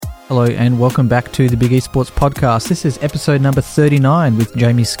Hello and welcome back to the Big Esports Podcast. This is episode number 39 with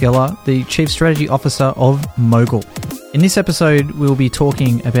Jamie Skeller, the Chief Strategy Officer of Mogul. In this episode, we'll be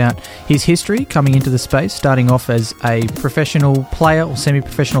talking about his history coming into the space, starting off as a professional player or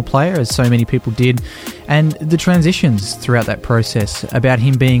semi-professional player, as so many people did, and the transitions throughout that process, about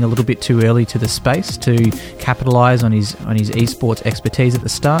him being a little bit too early to the space to capitalise on his esports expertise at the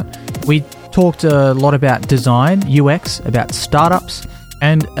start. We talked a lot about design, UX, about startups,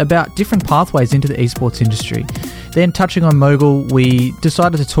 and about different pathways into the esports industry. Then, touching on Mogul, we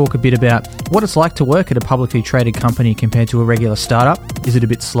decided to talk a bit about what it's like to work at a publicly traded company compared to a regular startup. Is it a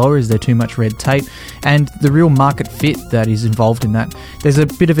bit slower? Is there too much red tape? And the real market fit that is involved in that. There's a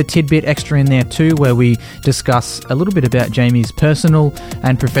bit of a tidbit extra in there too, where we discuss a little bit about Jamie's personal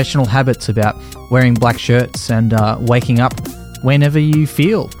and professional habits about wearing black shirts and waking up whenever you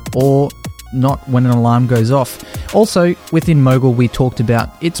feel, or not when an alarm goes off. Also, within Mogul, we talked about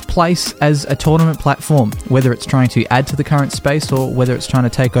its place as a tournament platform, whether it's trying to add to the current space or whether it's trying to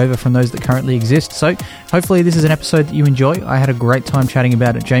take over from those that currently exist. So hopefully this is an episode that you enjoy. I had a great time chatting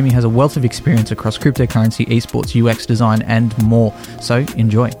about it. Jamie has a wealth of experience across cryptocurrency, esports, UX design, and more. So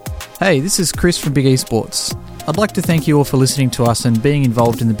enjoy. Hey, this is Chris from Big Esports. I'd like to thank you all for listening to us and being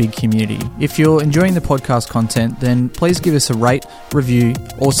involved in the big community. If you're enjoying the podcast content, then please give us a rate, review,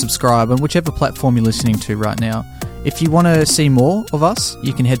 or subscribe on whichever platform you're listening to right now. If you want to see more of us,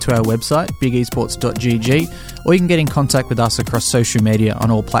 you can head to our website, bigesports.gg, or you can get in contact with us across social media on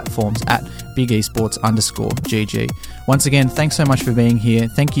all platforms at bigesports_GG. Once again, thanks so much for being here.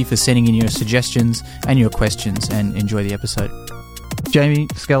 Thank you for sending in your suggestions and your questions, and enjoy the episode. Jamie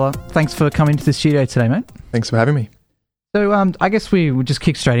Skeller, thanks for coming to the studio today, mate. Thanks for having me. So I guess we would just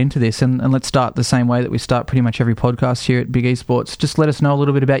kick straight into this and let's start the same way that we start pretty much every podcast here at Big Esports. Just let us know a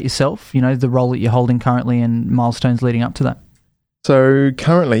little bit about yourself, the role that you're holding currently and milestones leading up to that. So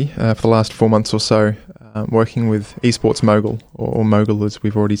currently, for the last 4 months or so, working with Esports Mogul, or Mogul as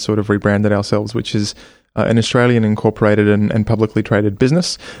we've already sort of rebranded ourselves, which is an Australian incorporated and publicly traded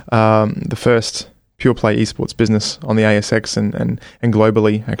business. The first pure play esports business on the ASX and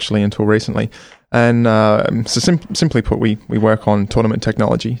globally, actually, until recently. And so simply put, we work on tournament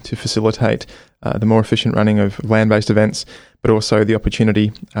technology to facilitate the more efficient running of land-based events, but also the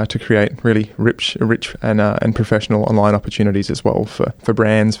opportunity to create really rich and professional online opportunities as well for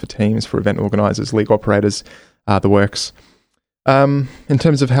brands, for teams, for event organisers, league operators, the works. In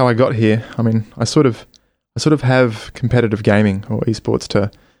terms of how I got here, I mean, I sort of have competitive gaming or esports to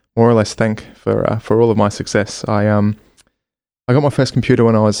more or less thank for all of my success. I got my first computer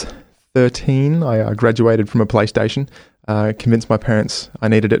when I was 13. I graduated from a PlayStation. Convinced my parents I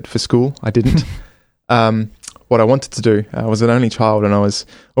needed it for school. I didn't. What I wanted to do, I was an only child, and I was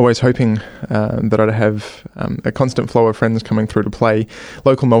always hoping that I'd have a constant flow of friends coming through to play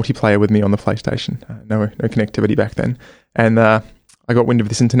local multiplayer with me on the PlayStation. No connectivity back then. And I got wind of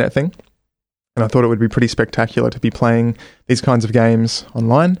this internet thing, and I thought it would be pretty spectacular to be playing these kinds of games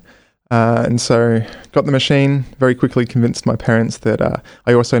online. And so got the machine, very quickly convinced my parents that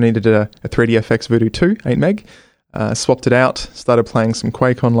I also needed a 3DFX Voodoo 2, 8 meg, swapped it out, started playing some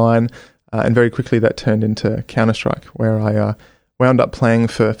Quake online, and very quickly that turned into Counter-Strike, where I wound up playing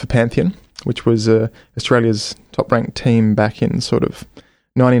for Pantheon, which was Australia's top-ranked team back in sort of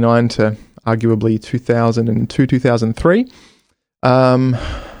 99 to arguably 2002, 2003.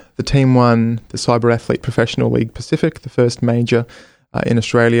 The team won the Cyber Athlete Professional League Pacific, the first major in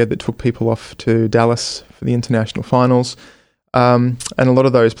Australia that took people off to Dallas for the international finals. And a lot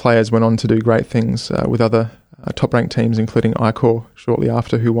of those players went on to do great things with other top-ranked teams, including iCore shortly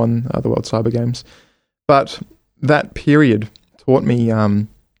after, who won the World Cyber Games. But that period taught me a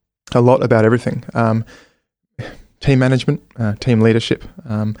lot about everything. Team management, team leadership.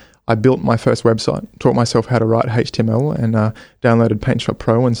 I built my first website, taught myself how to write HTML, and downloaded PaintShop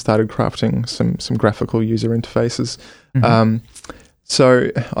Pro and started crafting some graphical user interfaces. Mm-hmm.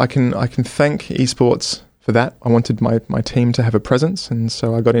 So I can thank esports for that. I wanted my team to have a presence, and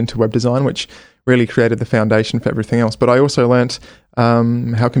so I got into web design, which really created the foundation for everything else. But I also learnt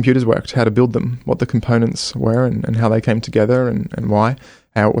how computers worked, how to build them, what the components were, and how they came together, and why,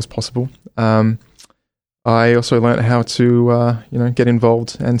 how it was possible. I also learnt how to get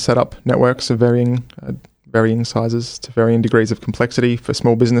involved and set up networks of varying sizes to varying degrees of complexity for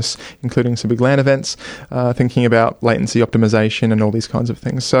small business, including some big LAN events, thinking about latency optimization and all these kinds of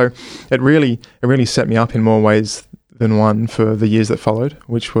things. So it really set me up in more ways than one for the years that followed,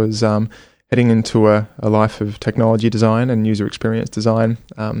 which was heading into a life of technology design and user experience design,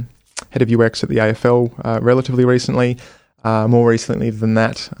 head of UX at the AFL relatively recently, More recently than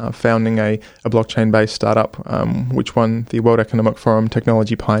that, founding a blockchain-based startup, which won the World Economic Forum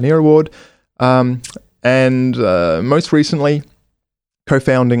Technology Pioneer Award. And most recently,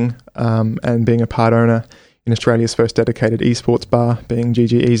 co-founding and being a part owner in Australia's first dedicated esports bar, being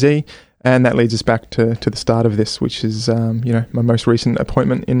GGEZ. And that leads us back to the start of this, which is my most recent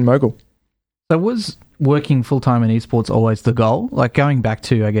appointment in Mogul. So was working full-time in esports always the goal? Like going back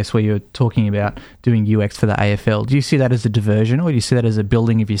to, I guess, where you were talking about doing UX for the AFL, do you see that as a diversion, or do you see that as a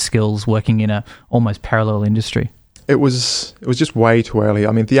building of your skills working in a almost parallel industry? It was just way too early.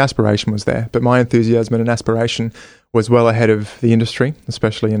 I mean, the aspiration was there, but my enthusiasm and aspiration was well ahead of the industry,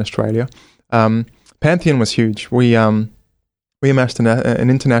 especially in Australia. Pantheon was huge. We amassed an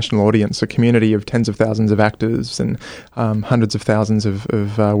international audience, a community of tens of thousands of actors and hundreds of thousands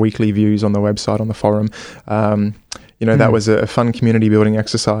of weekly views on the website, on the forum. That was a fun community building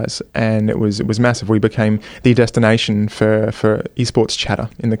exercise, and it was massive. We became the destination for esports chatter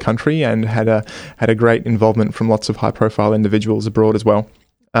in the country, and had a great involvement from lots of high profile individuals abroad as well.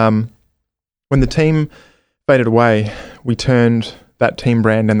 When the team faded away, we turned that team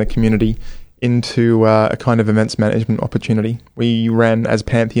brand and the community into a kind of events management opportunity. We ran, as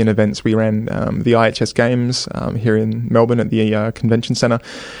Pantheon Events, we ran the IHS Games here in Melbourne at the Convention Centre.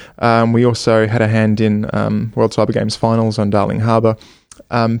 We also had a hand in World Cyber Games finals on Darling Harbour,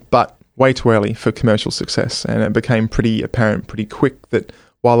 but way too early for commercial success. And it became pretty apparent pretty quick that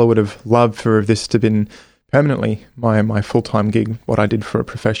while I would have loved for this to have been permanently my full-time gig, what I did for a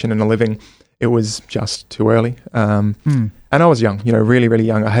profession and a living, it was just too early. And I was young, really, really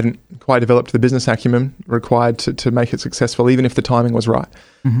young. I hadn't quite developed the business acumen required to make it successful, even if the timing was right.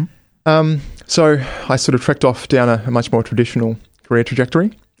 Mm-hmm. So I sort of trekked off down a much more traditional career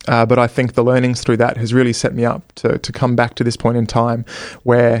trajectory. But I think the learnings through that has really set me up to come back to this point in time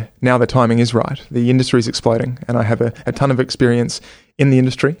where now the timing is right. The industry is exploding, and I have a ton of experience in the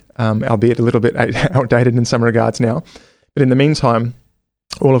industry, albeit a little bit outdated in some regards now. But in the meantime,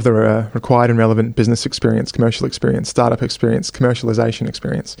 all of the required and relevant business experience, commercial experience, startup experience, commercialization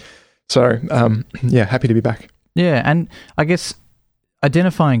experience. So, happy to be back. Yeah, and I guess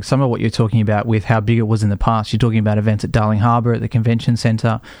identifying some of what you're talking about with how big it was in the past, you're talking about events at Darling Harbour, at the Convention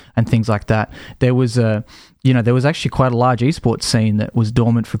Centre, and things like that. There was actually quite a large esports scene that was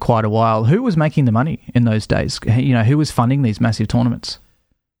dormant for quite a while. Who was making the money in those days? Who was funding these massive tournaments?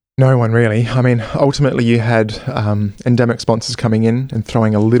 No one really. I mean, ultimately you had endemic sponsors coming in and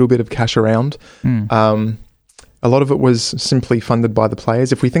throwing a little bit of cash around. A lot of it was simply funded by the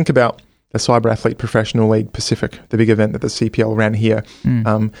players. If we think about the Cyber Athlete Professional League Pacific, the big event that the CPL ran here,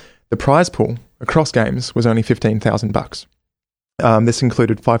 the prize pool across games was only $15,000. This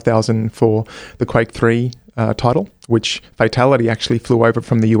included $5,000 for the Quake 3 title, which Fatality actually flew over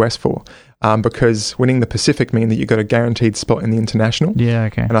from the US for, because winning the Pacific mean that you got a guaranteed spot in the International. Yeah,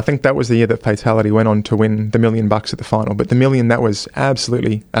 okay. And I think that was the year that Fatality went on to win the $1 million at the final. But the $1 million, that was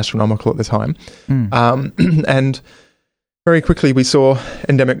absolutely astronomical at the time. And very quickly we saw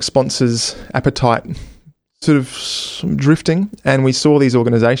endemic sponsors' appetite sort of drifting, and we saw these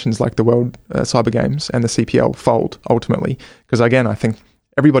organisations like the World Cyber Games and the CPL fold ultimately, because again, I think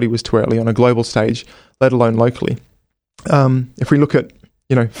everybody was too early on a global stage, let alone locally. If we look at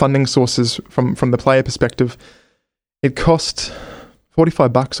funding sources from the player perspective, it cost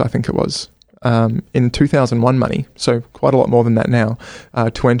 $45, I think it was, in 2001 money, so quite a lot more than that now,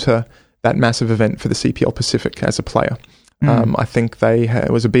 to enter that massive event for the CPL Pacific as a player. I think it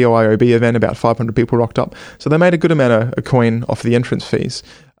was a BOIOB event, about 500 people rocked up. So they made a good amount of coin off the entrance fees.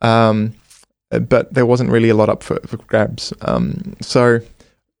 But there wasn't really a lot up for grabs. So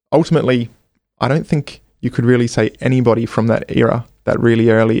ultimately, I don't think you could really say anybody from that era, that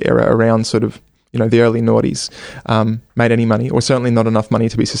really early era around sort of, the early noughties, made any money, or certainly not enough money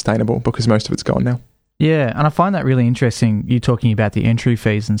to be sustainable, because most of it's gone now. Yeah, and I find that really interesting, you talking about the entry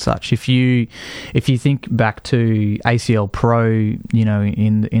fees and such. If you think back to ACL Pro,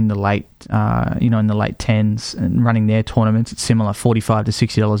 in the late in the late tens and running their tournaments, it's similar, $45 to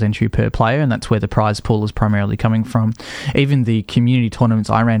 $60 entry per player, and that's where the prize pool is primarily coming from. Even the community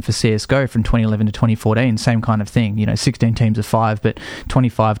tournaments I ran for CS:GO from 2011 to 2014, same kind of thing. 16 teams of 5, but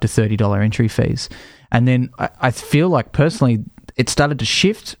 $25 to $30 entry fees. And then I feel like personally, it started to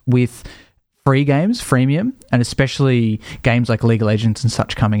shift with free games, freemium, and especially games like League of Legends and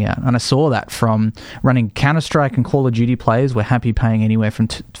such coming out. And I saw that from running Counter-Strike and Call of Duty players were happy paying anywhere from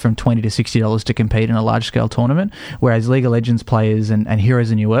 $20 to $60 to compete in a large-scale tournament, whereas League of Legends players and Heroes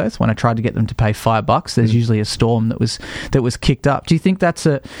of New Earth, when I tried to get them to pay $5, there's usually a storm that was kicked up. Do you think that's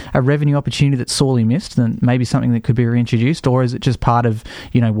a revenue opportunity that's sorely missed and maybe something that could be reintroduced, or is it just part of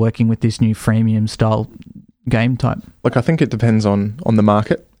working with this new freemium style game type? Look, I think it depends on the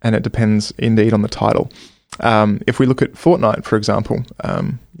market, and it depends indeed on the title. If we look at Fortnite, for example,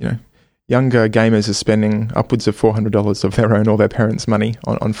 younger gamers are spending upwards of $400 of their own or their parents' money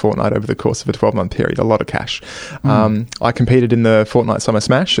on Fortnite over the course of a 12-month period, a lot of cash. I competed in the Fortnite Summer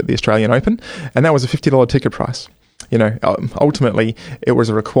Smash at the Australian Open, and that was a $50 ticket price. Ultimately, it was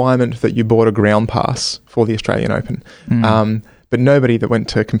a requirement that you bought a ground pass for the Australian Open. But nobody that went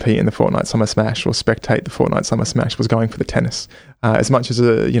to compete in the Fortnite Summer Smash or spectate the Fortnite Summer Smash was going for the tennis. As much as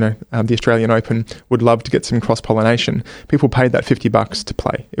the Australian Open would love to get some cross-pollination, people paid that $50 to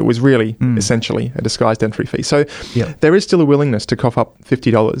play. It was really essentially a disguised entry fee. So there is still a willingness to cough up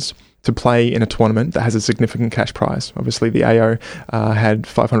 $50 to play in a tournament that has a significant cash prize. Obviously, the AO had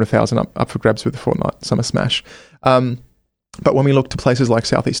 $500,000 up for grabs with the Fortnite Summer Smash. But when we look to places like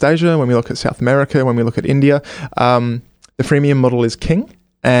Southeast Asia, when we look at South America, when we look at India, the freemium model is king,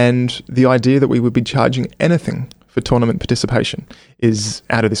 and the idea that we would be charging anything for tournament participation is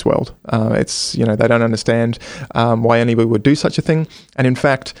out of this world. They don't understand why anybody would do such a thing, and in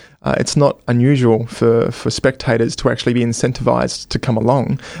fact, it's not unusual for spectators to actually be incentivized to come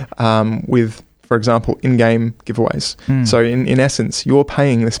along with, for example, in-game giveaways. So in essence, you're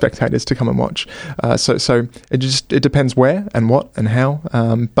paying the spectators to come and watch. So it depends where and what and how.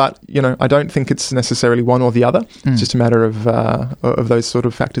 But I don't think it's necessarily one or the other. It's just a matter of those sort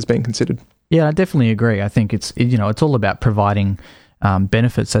of factors being considered. Yeah, I definitely agree. I think it's all about providing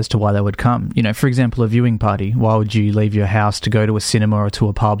benefits as to why they would come. For example, a viewing party. Why would you leave your house to go to a cinema or to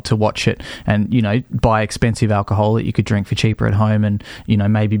a pub to watch it and, buy expensive alcohol that you could drink for cheaper at home and,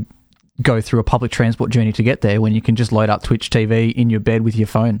 maybe go through a public transport journey to get there when you can just load up Twitch TV in your bed with your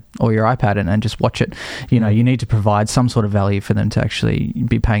phone or your iPad and just watch it. You need to provide some sort of value for them to actually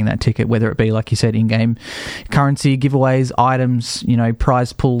be paying that ticket, whether it be, like you said, in-game currency, giveaways, items,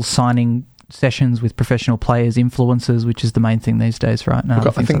 prize pools, signing sessions with professional players, influencers, which is the main thing these days, right?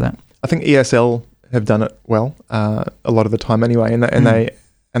 Look, I think ESL have done it well a lot of the time anyway,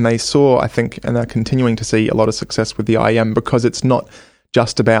 and they saw, I think, and they're continuing to see a lot of success with the IEM because it's not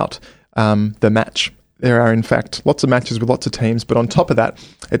just about the match. There are, in fact, lots of matches with lots of teams, but on top of that,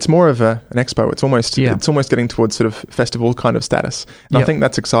 it's more of an expo. It's almost getting towards sort of festival kind of status. And I think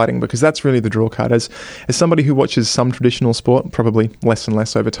that's exciting because that's really the draw card. As somebody who watches some traditional sport, probably less and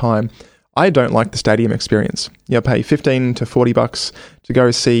less over time, I don't like the stadium experience. You pay $15 to $40 to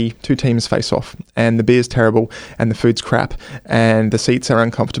go see two teams face off, and the beer's terrible, and the food's crap, and the seats are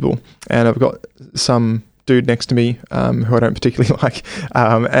uncomfortable, and I've got some dude next to me who I don't particularly like,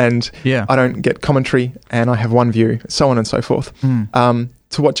 and I don't get commentary, and I have one view, so on and so forth.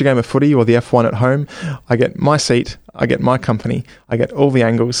 To watch a game of footy or the F1 at home, I get my seat, I get my company, I get all the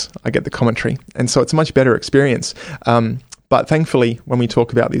angles, I get the commentary, and so it's a much better experience. But thankfully, when we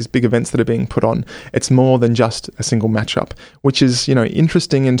talk about these big events that are being put on, it's more than just a single matchup, which is,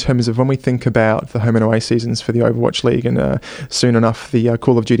 interesting in terms of when we think about the home and away seasons for the Overwatch League and soon enough the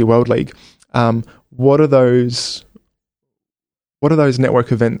Call of Duty World League. What are those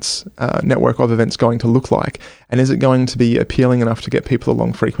network of events going to look like? And is it going to be appealing enough to get people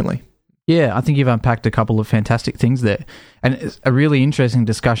along frequently? Yeah, I think you've unpacked a couple of fantastic things there. And it's a really interesting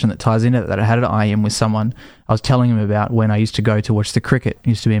discussion that ties into that I had at IEM with someone. I was telling him about when I used to go to watch the cricket. I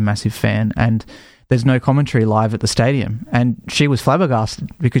used to be a massive fan, and there's no commentary live at the stadium. And she was flabbergasted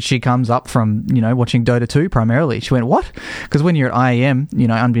because she comes up from, watching Dota 2 primarily. She went, what? Because when you're at IEM,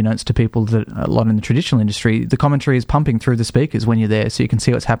 unbeknownst to people that a lot in the traditional industry, the commentary is pumping through the speakers when you're there, so you can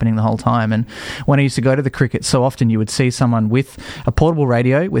see what's happening the whole time. And when I used to go to the cricket, so often you would see someone with a portable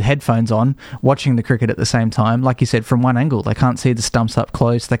radio with headphones on, watching the cricket at the same time. Like you said, from one angle, they can't see the stumps up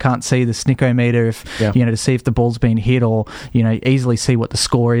close. They can't see the snickometer to see if the ball's been hit or, easily see what the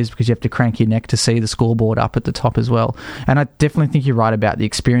score is because you have to crank your neck to see the scoreboard up at the top as well. And I definitely think you're right about the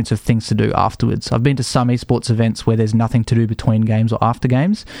experience of things to do afterwards. I've been to some esports events where there's nothing to do between games or after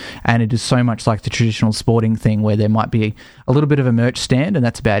games, and it is so much like the traditional sporting thing where there might be a little bit of a merch stand and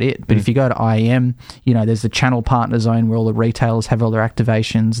that's about it. But if you go to IEM, there's the channel partner zone where all the retailers have all their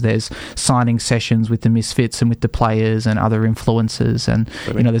activations. There's signing sessions with the misfits and with the players and other influencers, and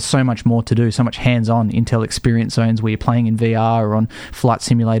there's so much more to do, so much hands-on Intel experience zones where you're playing in VR or on flight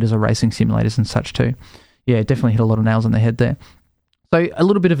simulators or racing simulators and such too. Yeah, definitely hit a lot of nails on the head there. So a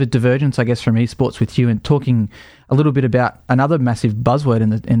little bit of a divergence, I guess, from esports with you and talking a little bit about another massive buzzword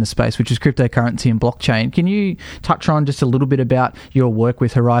in the space, which is cryptocurrency and blockchain. Can you touch on just a little bit about your work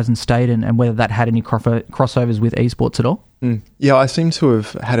with Horizon State and whether that had any crossovers with esports at all? Yeah, I seem to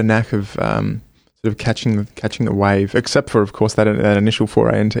have had a knack of sort of catching the wave, except for, of course, that initial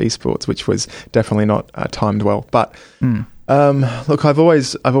foray into esports, which was definitely not timed well. But Look, I've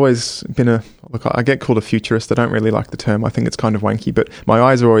always been I get called a futurist. I don't really like the term. I think it's kind of wanky, but my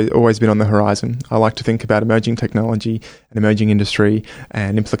eyes are always been on the horizon. I like to think about emerging technology and emerging industry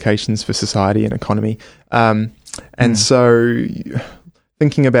and implications for society and economy. So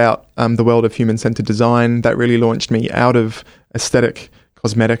thinking about the world of human-centered design, that really launched me out of aesthetic,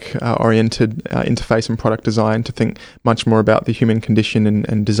 cosmetic oriented interface and product design to think much more about the human condition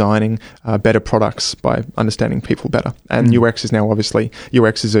and designing better products by understanding people better. And UX is now obviously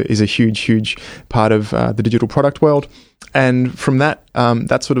is a huge part of the digital product world. And from that,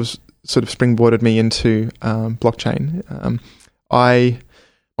 that sort of springboarded me into blockchain. My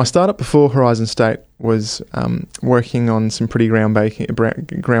startup before Horizon State was working on some pretty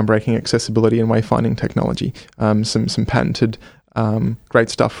groundbreaking accessibility and wayfinding technology, some patented great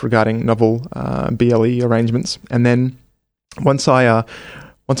stuff regarding novel BLE arrangements. And then once I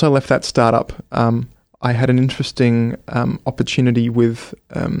left that startup, I had an interesting opportunity with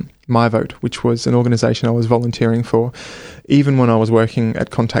MyVote, which was an organisation I was volunteering for, even when I was working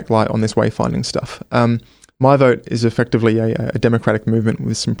at Contact Light on this wayfinding stuff. MyVote is effectively a democratic movement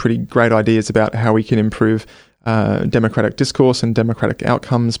with some pretty great ideas about how we can improve democratic discourse and democratic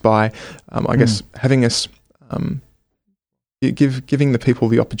outcomes by, having us giving the people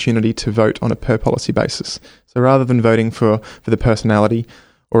the opportunity to vote on a per policy basis. So rather than voting for the personality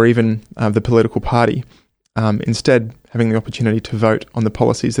or even the political party, instead having the opportunity to vote on the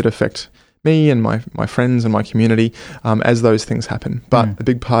policies that affect me and my friends and my community as those things happen. But a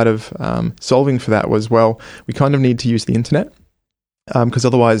big part of solving for that was, we kind of need to use the internet because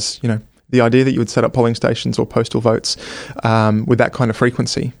otherwise, the idea that you would set up polling stations or postal votes with that kind of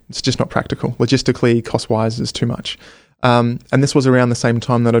frequency, it's just not practical. Logistically, cost-wise, is too much. And this was around the same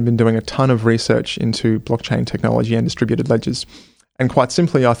time that I'd been doing a ton of research into blockchain technology and distributed ledgers. And quite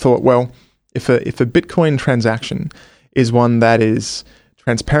simply, I thought, if a Bitcoin transaction is one that is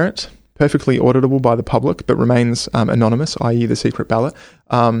transparent, perfectly auditable by the public, but remains anonymous, i.e. the secret ballot,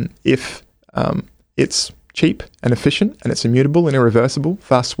 if it's cheap and efficient and it's immutable and irreversible,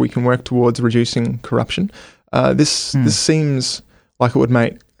 thus we can work towards reducing corruption. This seems like it would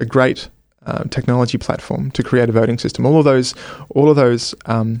make a great technology platform to create a voting system. All of those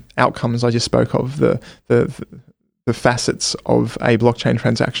outcomes I just spoke of, the facets of a blockchain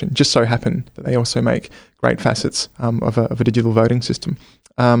transaction, just so happen that they also make great facets of a digital voting system.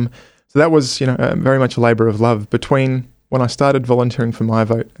 So that was, very much a labour of love between when I started volunteering for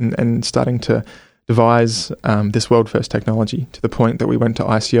MyVote and starting to devise this world-first technology to the point that we went to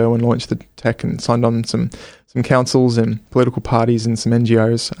ICO and launched the tech and signed on some councils and political parties and some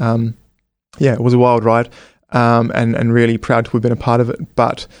NGOs. It was a wild ride and really proud to have been a part of it,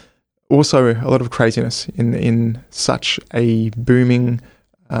 but also a lot of craziness in such a booming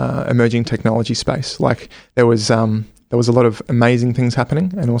emerging technology space. Like there was a lot of amazing things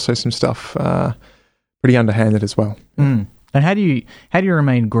happening and also some stuff pretty underhanded as well. And how do you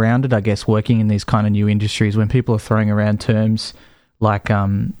remain grounded, I guess, working in these kind of new industries when people are throwing around terms like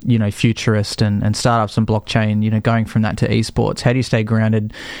futurist and startups and blockchain, going from that to esports? How do you stay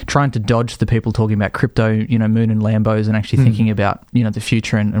grounded, trying to dodge the people talking about crypto, moon and Lambos, and actually thinking about the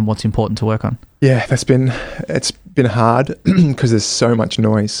future and what's important to work on? Yeah, it's been hard because there's so much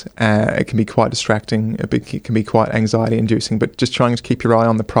noise. It can be quite distracting. It can be quite anxiety inducing, but just trying to keep your eye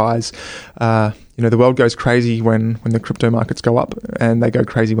on the prize. The world goes crazy when the crypto markets go up, and they go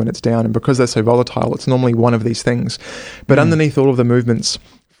crazy when it's down. And because they're so volatile, it's normally one of these things. But underneath all of the movements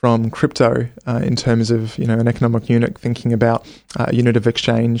from crypto in terms of an economic unit, thinking about a unit of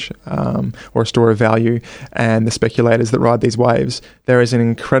exchange or a store of value, and the speculators that ride these waves, there is an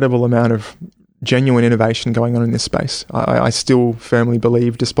incredible amount of genuine innovation going on in this space. I still firmly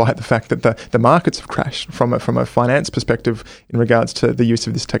believe, despite the fact that the markets have crashed from a finance perspective in regards to the use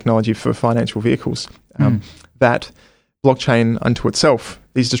of this technology for financial vehicles, that blockchain unto itself,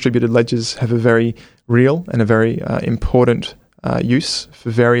 these distributed ledgers have a very real and a very important use for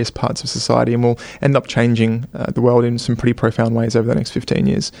various parts of society, and will end up changing the world in some pretty profound ways over the next 15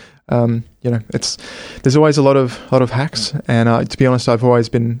 years. There's always a lot of hacks, and to be honest, I've always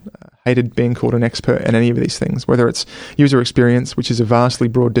been hated being called an expert in any of these things, whether it's user experience, which is a vastly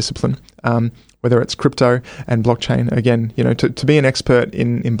broad discipline, whether it's crypto and blockchain. Again, to be an expert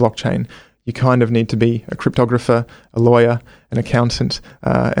in blockchain, you kind of need to be a cryptographer, a lawyer, an accountant,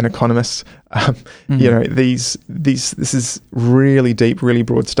 an economist. This is really deep, really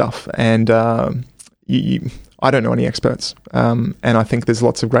broad stuff, and I don't know any experts, and I think there's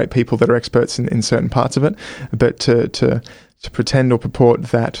lots of great people that are experts in certain parts of it, but to pretend or purport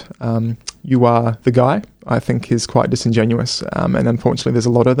that you are the guy, I think is quite disingenuous, and unfortunately there's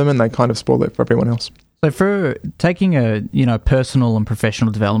a lot of them, and they kind of spoil it for everyone else. So for taking a personal and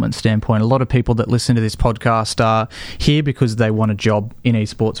professional development standpoint, a lot of people that listen to this podcast are here because they want a job in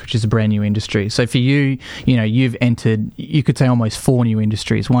esports, which is a brand new industry. So for you, you've entered, you could say, almost 4 new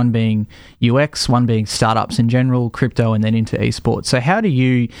industries, one being UX, one being startups in general, crypto, and then into esports. So how do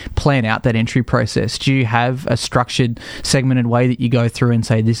you plan out that entry process? Do you have a structured, segmented way that you go through and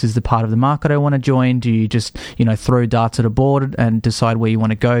say, this is the part of the market I want to join? Do you just, throw darts at a board and decide where you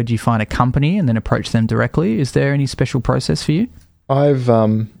want to go? Do you find a company and then approach them directly? Is there any special process for you? I've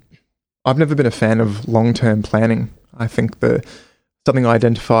never been a fan of long-term planning. I think something I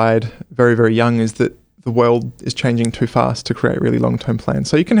identified very, very young is that the world is changing too fast to create really long-term plans.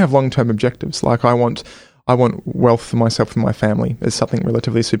 So you can have long-term objectives, like I want wealth for myself and my family as something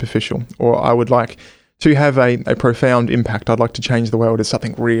relatively superficial, or I would like to have a profound impact. I'd like to change the world as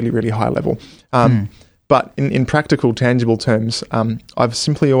something really, really high level. But in practical, tangible terms, I've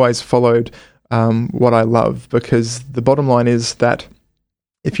simply always followed what I love, because the bottom line is that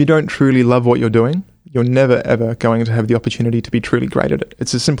if you don't truly love what you're doing, you're never, ever going to have the opportunity to be truly great at it.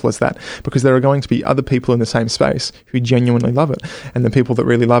 It's as simple as that, because there are going to be other people in the same space who genuinely love it. And the people that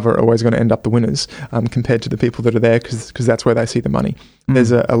really love it are always going to end up the winners compared to the people that are there because that's where they see the money.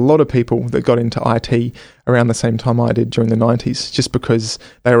 There's a lot of people that got into IT around the same time I did during the 90s, just because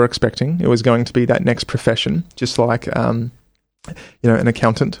they were expecting it was going to be that next profession, just like an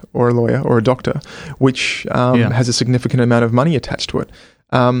accountant or a lawyer or a doctor, which has a significant amount of money attached to it.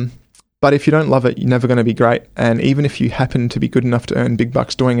 But if you don't love it, you're never going to be great. And even if you happen to be good enough to earn big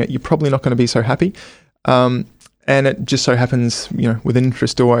bucks doing it, you're probably not going to be so happy. And it just so happens, with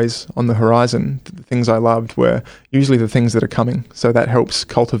interest always on the horizon, the things I loved were usually the things that are coming. So that helps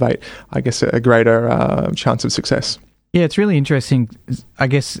cultivate, I guess, a greater chance of success. Yeah, it's really interesting, I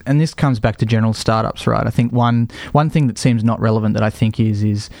guess, and this comes back to general startups, right? I think one thing that seems not relevant that I think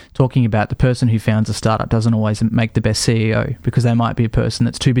is talking about the person who founds a startup doesn't always make the best CEO, because they might be a person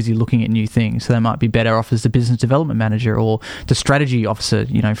that's too busy looking at new things. So they might be better off as the business development manager or the strategy officer,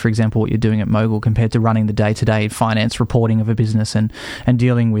 for example, what you're doing at Mogul, compared to running the day-to-day finance reporting of a business and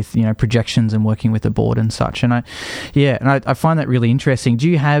dealing with, projections and working with the board and such. And I find that really interesting. Do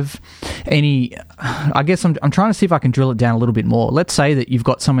you have any, I guess I'm trying to see if I can drill it down a little bit more. Let's say that you've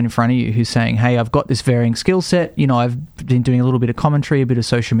got someone in front of you who's saying, hey, I've got this varying skill set, I've been doing a little bit of commentary, a bit of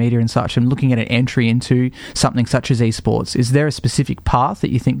social media and such, and looking at an entry into something such as esports. Is there a specific path that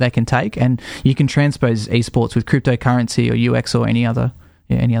you think they can take? And you can transpose esports with cryptocurrency or UX or any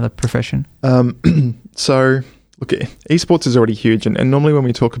other profession. So look, esports is already huge, and normally when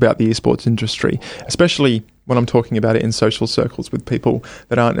we talk about the esports industry, especially when I'm talking about it in social circles with people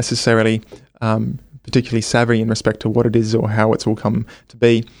that aren't necessarily particularly savvy in respect to what it is or how it's all come to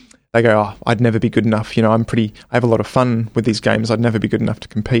be, they go, oh, I'd never be good enough. I have a lot of fun with these games. I'd never be good enough to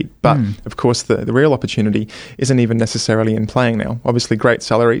compete. But of course, the real opportunity isn't even necessarily in playing now. Obviously, great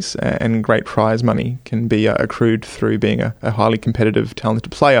salaries and great prize money can be accrued through being a highly competitive,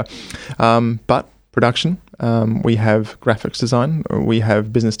 talented player. But production, we have graphics design, we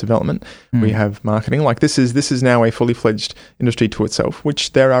have business development, we have marketing. Like this is now a fully fledged industry to itself,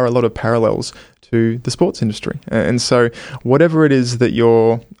 which there are a lot of parallels to the sports industry. And so whatever it is that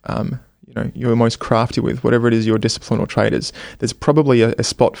you're most crafty with, whatever it is your discipline or trade is, there's probably a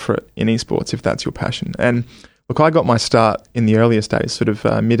spot for it in esports if that's your passion. And look, I got my start in the earliest days, sort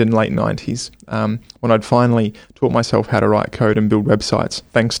of mid and late 90s, when I'd finally taught myself how to write code and build websites,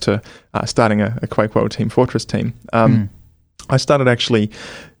 thanks to starting a Quake World Team Fortress team. I started actually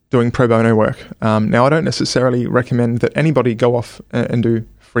doing pro bono work. Now, I don't necessarily recommend that anybody go off and do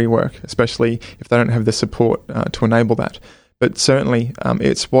free work, especially if they don't have the support to enable that. But certainly,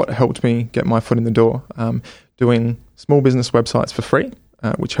 it's what helped me get my foot in the door, doing small business websites for free,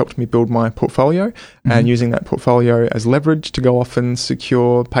 which helped me build my portfolio, and using that portfolio as leverage to go off and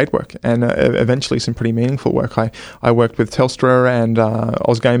secure paid work and eventually some pretty meaningful work. I worked with Telstra and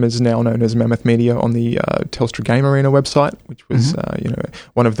OzGamers, now known as Mammoth Media, on the Telstra Game Arena website, which was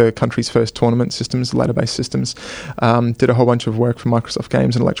one of the country's first tournament systems, ladder-based systems. Did a whole bunch of work for Microsoft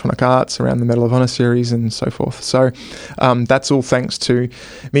Games and Electronic Arts around the Medal of Honor series and so forth. So that's all thanks to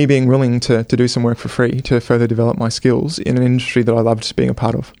me being willing to do some work for free to further develop my skills in an industry that I loved being a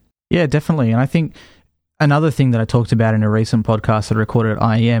part of. Yeah, definitely. And I think another thing that I talked about in a recent podcast that I recorded at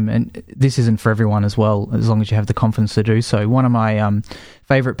IEM, and this isn't for everyone as well, as long as you have the confidence to do so. One of my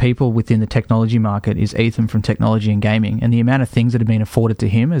favorite people within the technology market is Ethan from Technology and Gaming, and the amount of things that have been afforded to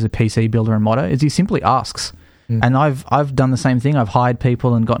him as a PC builder and modder is he simply asks. And I've done the same thing. I've hired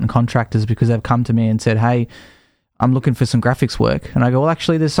people and gotten contractors because they've come to me and said, hey, I'm looking for some graphics work. And I go, well,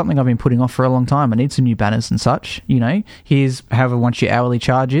 actually, there's something I've been putting off for a long time. I need some new banners and such. Here's however much your hourly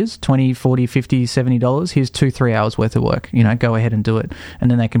charge is, $20, $40, $50, $70. Here's 2-3 hours worth of work. Go ahead and do it. And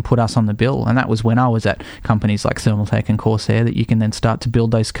then they can put us on the bill. And that was when I was at companies like Thermaltake and Corsair, that you can then start to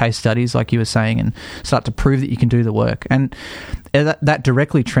build those case studies, like you were saying, and start to prove that you can do the work. And that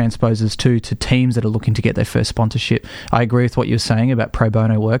directly transposes to teams that are looking to get their first sponsorship. I agree with what you're saying about pro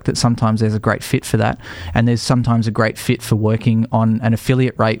bono work, that sometimes there's a great fit for that, and there's sometimes a great fit for working on an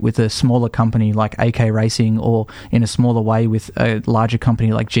affiliate rate with a smaller company like AK Racing, or in a smaller way with a larger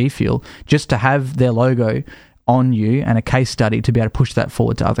company like G Fuel, just to have their logo on you and a case study to be able to push that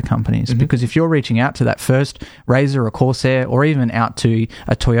forward to other companies. Because if you're reaching out to that first Razor or Corsair, or even out to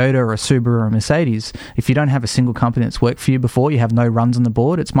a Toyota or a Subaru or a Mercedes, if you don't have a single company that's worked for you before, you have no runs on the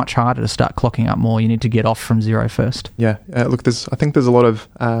board, it's much harder to start clocking up more. You need to get off from zero first. Yeah, look, I think there's a lot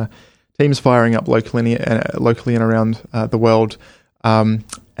of teams firing up locally and around the world,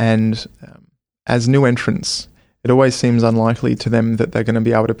 and as new entrants, it always seems unlikely to them that they're going to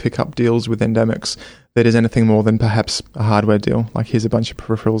be able to pick up deals with endemics that is anything more than perhaps a hardware deal. Like, here's a bunch of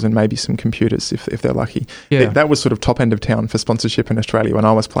peripherals and maybe some computers if they're lucky. Yeah. That was sort of top end of town for sponsorship in Australia when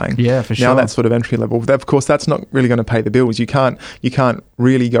I was playing. Yeah, for sure. Now that's sort of entry level. Of course, that's not really going to pay the bills. You can't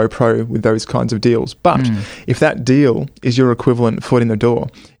really go pro with those kinds of deals. But if that deal is your equivalent foot in the door,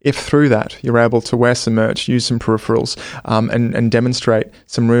 if through that you're able to wear some merch, use some peripherals, and demonstrate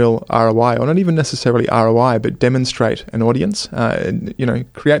some real ROI, or not even necessarily ROI, but demonstrate an audience,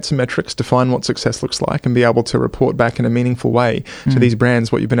 create some metrics, define what success looks like, and be able to report back in a meaningful way to these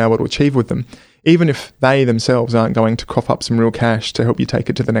brands what you've been able to achieve with them. Even if they themselves aren't going to cough up some real cash to help you take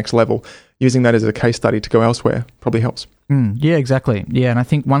it to the next level, using that as a case study to go elsewhere probably helps. Yeah, exactly. Yeah, and I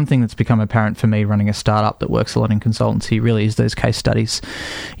think one thing that's become apparent for me running a startup that works a lot in consultancy really is those case studies.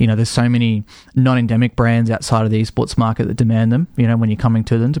 There's so many non-endemic brands outside of the esports market that demand them, when you're coming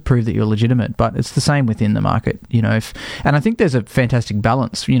to them to prove that you're legitimate, but it's the same within the market, and I think there's a fantastic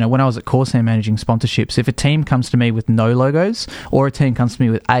balance. When I was at Corsair managing sponsorships, if a team comes to me with no logos, or a team comes to me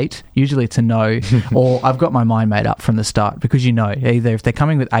with 8, usually it's a no, or I've got my mind made up from the start, because either if they're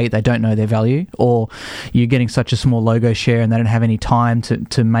coming with 8, they don't know their value, or you're getting such a small logo share and they don't have any time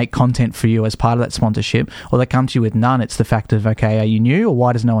to make content for you as part of that sponsorship, or they come to you with none. It's the fact of, okay, are you new, or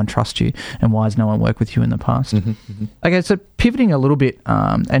why does no one trust you, and why has no one worked with you in the past? Okay, so pivoting a little bit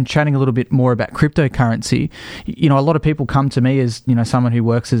and chatting a little bit more about cryptocurrency, a lot of people come to me as someone who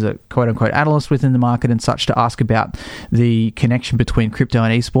works as a quote-unquote analyst within the market and such, to ask about the connection between crypto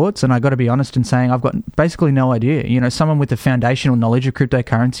and esports, and I got to be honest in saying I've got basically no idea. Someone with the foundational knowledge of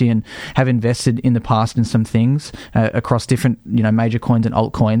cryptocurrency and have invested in the past in some things across different major coins and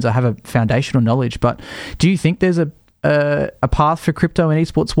altcoins, I have a foundational knowledge. But do you think there's a path for crypto and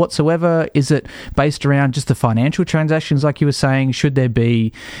esports whatsoever? Is it based around just the financial transactions, like you were saying? Should there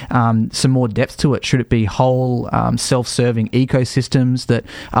be some more depth to it? Should it be whole self-serving ecosystems that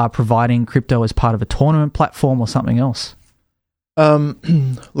are providing crypto as part of a tournament platform, or something else?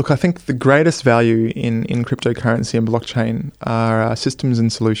 Look, I think the greatest value in cryptocurrency and blockchain are systems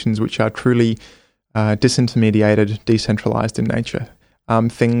and solutions which are truly disintermediated, decentralized in nature.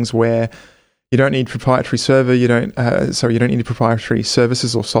 Things where you don't need proprietary server, you don't need proprietary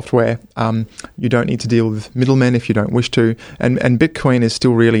services or software. You don't need to deal with middlemen if you don't wish to. And Bitcoin is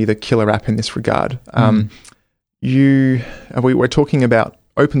still really the killer app in this regard. We're talking about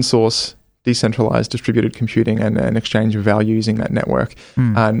open source, decentralized distributed computing and an exchange of value using that network.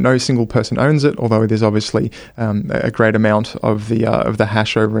 No single person owns it, although there's obviously a great amount of the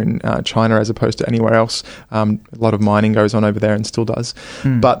hash over in China as opposed to anywhere else. A lot of mining goes on over there and still does.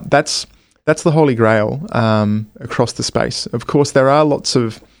 But that's the holy grail across the space. Of course, there are lots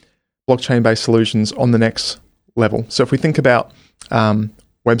of blockchain-based solutions on the next level. So if we think about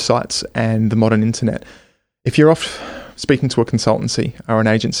websites and the modern internet, if you're off speaking to a consultancy or an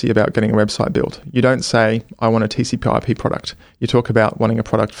agency about getting a website built, you don't say, I want a TCP/IP product. You talk about wanting a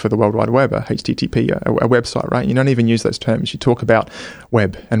product for the World Wide Web, a HTTP, a website, right? You don't even use those terms. You talk about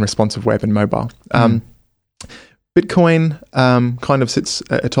web and responsive web and mobile. Bitcoin kind of sits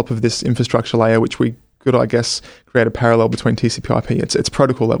atop of this infrastructure layer, which we could, I guess, create a parallel between TCP/IP. It's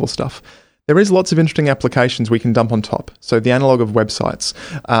protocol level stuff. There is lots of interesting applications we can dump on top. So the analog of websites.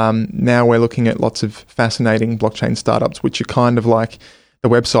 Now we're looking at lots of fascinating blockchain startups, which are kind of like the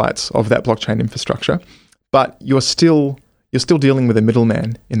websites of that blockchain infrastructure. But you're still dealing with a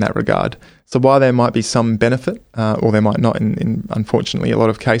middleman in that regard. So while there might be some benefit, or there might not in unfortunately a lot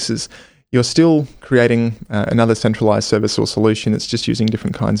of cases, you're still creating another centralized service or solution. It's just using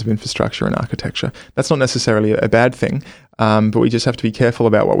different kinds of infrastructure and architecture. That's not necessarily a bad thing, but we just have to be careful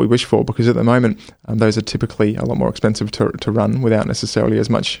about what we wish for, because at the moment, those are typically a lot more expensive to run without necessarily as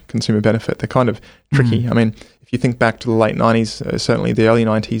much consumer benefit. They're kind of tricky. I mean, if you think back to the late 90s, certainly the early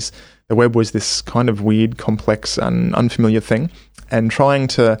 90s, the web was this kind of weird, complex, and unfamiliar thing. And trying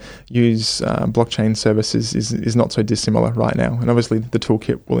to use blockchain services is not so dissimilar right now. And obviously the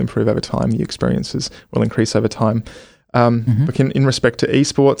toolkit will improve over time. The experiences will increase over time. But in respect to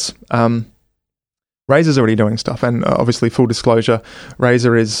esports, Razor's already doing stuff. And obviously, full disclosure,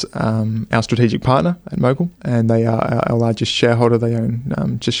 Razor is our strategic partner at Mogul, and they are our largest shareholder. They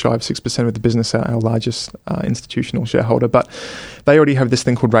own just shy of 6% of the business, our largest institutional shareholder. But they already have this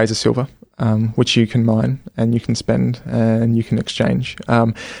thing called Razor Silver, which you can mine and you can spend and you can exchange.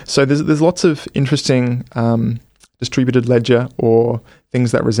 So there's lots of interesting distributed ledger or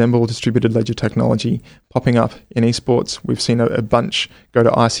things that resemble distributed ledger technology popping up in esports. We've seen a bunch go to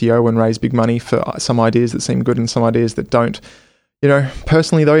ICO and raise big money for some ideas that seem good and some ideas that don't.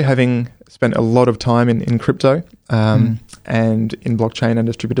 Personally though, having spent a lot of time in crypto and in blockchain and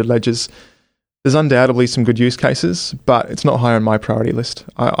distributed ledgers, there's undoubtedly some good use cases, but it's not high on my priority list.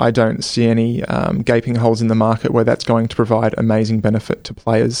 I don't see any gaping holes in the market where that's going to provide amazing benefit to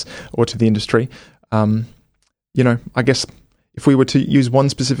players or to the industry. I guess if we were to use one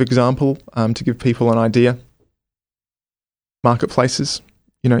specific example to give people an idea, marketplaces.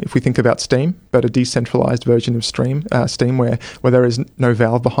 If we think about Steam, but a decentralized version of Steam where there is no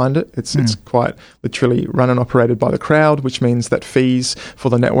Valve behind it. It's quite literally run and operated by the crowd, which means that fees for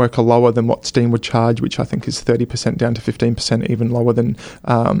the network are lower than what Steam would charge, which I think is 30% down to 15%, even lower than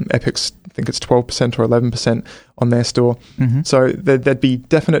Epic's. I think it's 12% or 11% on their store. So there'd be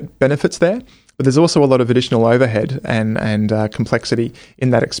definite benefits there. But there's also a lot of additional overhead and complexity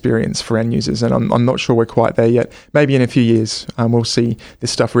in that experience for end users. And I'm not sure we're quite there yet. Maybe in a few years, we'll see this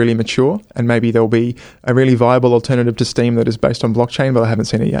stuff really mature, and maybe there'll be a really viable alternative to Steam that is based on blockchain, but I haven't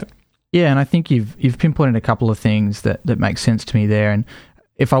seen it yet. Yeah, and I think you've pinpointed a couple of things that make sense to me there. And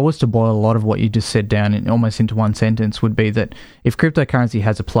if I was to boil a lot of what you just said down almost into one sentence, would be that if cryptocurrency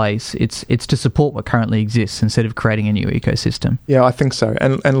has a place, it's to support what currently exists instead of creating a new ecosystem. Yeah, I think so.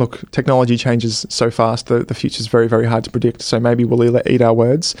 And look, technology changes so fast, the future's very, very hard to predict. So maybe we'll eat our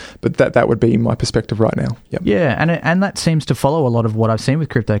words, but that would be my perspective right now. Yep. Yeah, and that seems to follow a lot of what I've seen with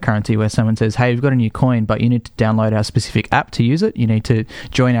cryptocurrency, where someone says, hey, we've got a new coin, but you need to download our specific app to use it. You need to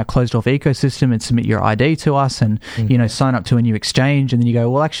join our closed-off ecosystem and submit your ID to us and, sign up to a new exchange. And then you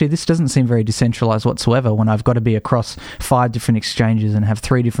go, well, actually, this doesn't seem very decentralized whatsoever when I've got to be across 5 different exchanges and have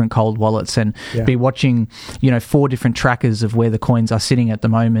 3 different cold wallets and be watching, 4 different trackers of where the coins are sitting at the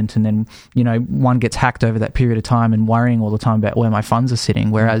moment. And then, one gets hacked over that period of time and worrying all the time about where my funds are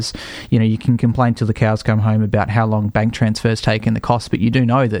sitting. Whereas, you can complain till the cows come home about how long bank transfers take and the cost, but you do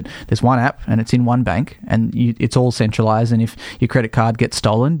know that there's one app and it's in one bank and it's all centralized. And if your credit card gets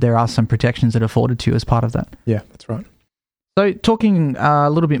stolen, there are some protections that are afforded to you as part of that. Yeah, that's right. So talking a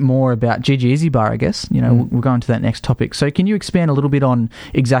little bit more about GG EasyBar, I guess, we'll go on to that next topic. So can you expand a little bit on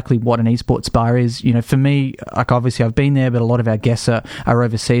exactly what an esports bar is? For me, like obviously I've been there, but a lot of our guests are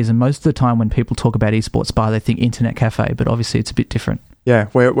overseas, and most of the time when people talk about esports bar, they think internet cafe, but obviously it's a bit different. Yeah,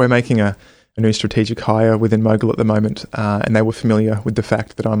 we're making a new strategic hire within Mogul at the moment, and they were familiar with the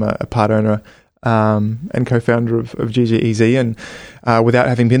fact that I'm a part owner and co-founder of GGEZ, and without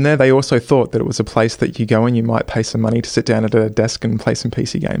having been there, they also thought that it was a place that you go and you might pay some money to sit down at a desk and play some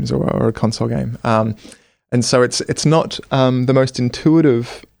PC games or a console game. And so it's not the most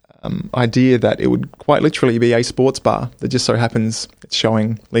intuitive idea that it would quite literally be a sports bar that just so happens it's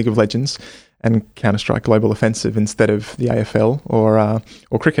showing League of Legends and Counter-Strike Global Offensive instead of the AFL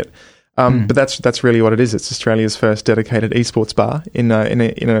or cricket. But that's really what it is. It's Australia's first dedicated esports bar in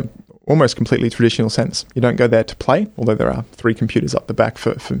a almost completely traditional sense. You don't go there to play, although there are 3 computers up the back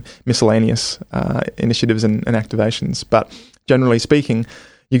for miscellaneous initiatives and activations. But generally speaking,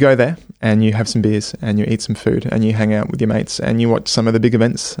 you go there and you have some beers and you eat some food and you hang out with your mates and you watch some of the big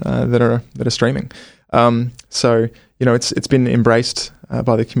events that are streaming. So it's been embraced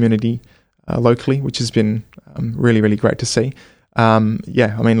by the community locally, which has been really, really great to see.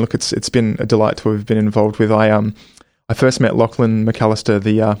 Look, it's been a delight to have been involved with. I first met Lachlan McAllister,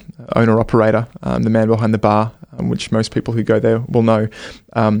 the owner-operator, the man behind the bar, which most people who go there will know.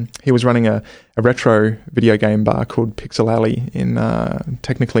 He was running a retro video game bar called Pixel Alley in,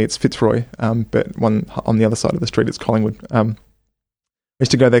 technically it's Fitzroy, but one on the other side of the street it's Collingwood. I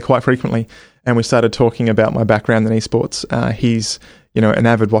used to go there quite frequently, and we started talking about my background in esports. He's an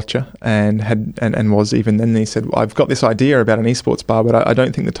avid watcher and was even then. He said, well, I've got this idea about an esports bar, but I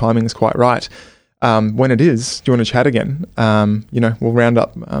don't think the timing is quite right. When it is, do you want to chat again? We'll round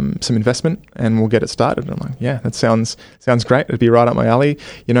up some investment and we'll get it started. And I'm like, yeah, that sounds great. It'd be right up my alley.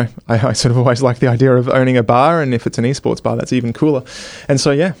 I sort of always like the idea of owning a bar, and if it's an esports bar, that's even cooler. And so,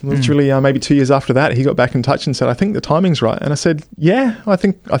 yeah, literally maybe 2 years after that, he got back in touch and said, I think the timing's right. And I said, yeah, I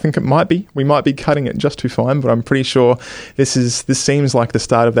think it might be. We might be cutting it just too fine, but I'm pretty sure this seems like the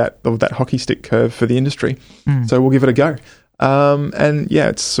start of that hockey stick curve for the industry. So we'll give it a go. And yeah,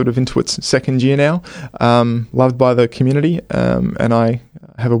 it's sort of into its second year now, loved by the community, and I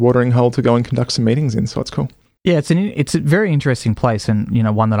have a watering hole to go and conduct some meetings in, so it's cool. Yeah, it's a very interesting place, and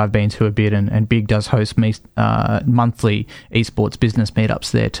one that I've been to a bit, and Big does host monthly esports business meetups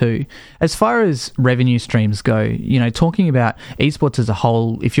there too. As far as revenue streams go, talking about esports as a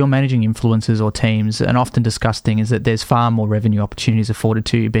whole, if you're managing influencers or teams, an often discussed thing is that there's far more revenue opportunities afforded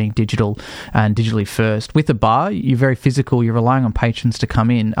to you being digital and digitally first. With a bar, you're very physical, you're relying on patrons to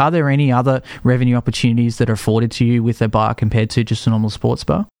come in. Are there any other revenue opportunities that are afforded to you with a bar compared to just a normal sports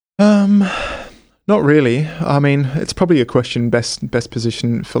bar? Not really. I mean, it's probably a question best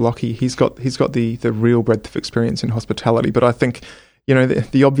position for Lockie. He's got the real breadth of experience in hospitality, but I think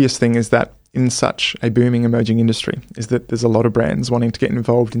the obvious thing is that in such a booming emerging industry is that there's a lot of brands wanting to get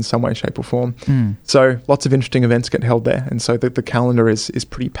involved in some way, shape or form. So lots of interesting events get held there, and so the calendar is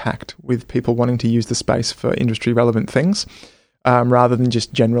pretty packed with people wanting to use the space for industry relevant things, rather than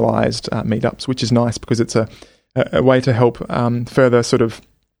just generalized meetups, which is nice because it's a way to help further sort of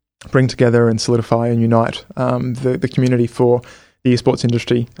bring together and solidify and unite the community for the esports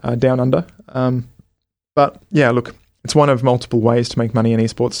industry down under. But yeah, look, it's one of multiple ways to make money in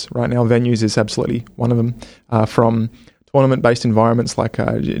esports right now. Venues is absolutely one of them, from tournament-based environments like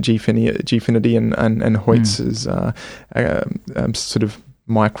Gfinity and Hoyt's sort of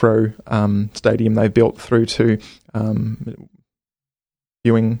micro stadium they built through to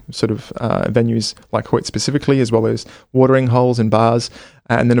viewing sort of venues like Hoyt specifically, as well as watering holes and bars,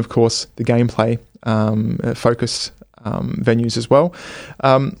 and then of course the gameplay focused venues as well.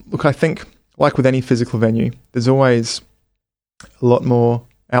 Look, I think like with any physical venue, there's always a lot more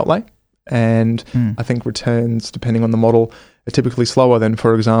outlay, and I think returns, depending on the model, are typically slower than,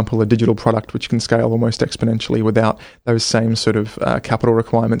 for example, a digital product, which can scale almost exponentially without those same sort of capital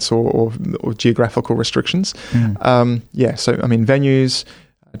requirements or geographical restrictions. So I mean, venues,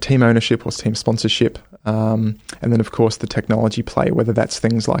 team ownership or team sponsorship, and then of course the technology play, whether that's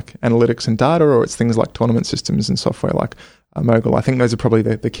things like analytics and data or it's things like tournament systems and software like Mogul. I think those are probably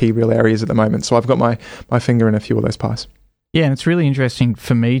the key real areas at the moment. So I've got my finger in a few of those pies. Yeah, and it's really interesting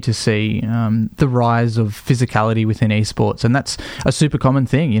for me to see the rise of physicality within esports, and that's a super common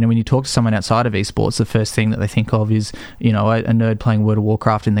thing. When you talk to someone outside of esports, the first thing that they think of is, a nerd playing World of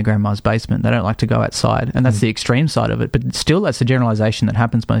Warcraft in their grandma's basement. They don't like to go outside, and that's the extreme side of it. But still, that's a generalization that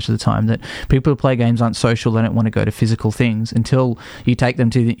happens most of the time, that people who play games aren't social, they don't want to go to physical things until you take them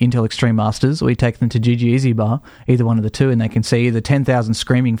to the Intel Extreme Masters or you take them to GG Easy Bar, either one of the two, and they can see either 10,000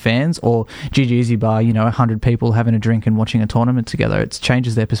 screaming fans or GG Easy Bar, 100 people having a drink and watching a tournament together. It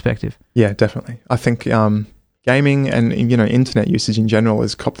changes their perspective. Yeah, definitely. I think gaming and internet usage in general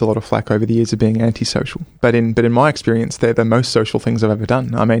has copped a lot of flack over the years of being antisocial. But in my experience, they're the most social things I've ever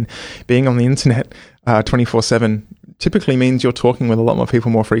done. I mean, being on the internet 24/7 typically means you're talking with a lot more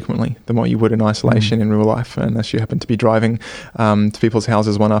people more frequently than what you would in isolation in real life, unless you happen to be driving to people's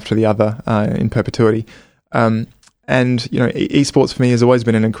houses one after the other in perpetuity. And, esports for me has always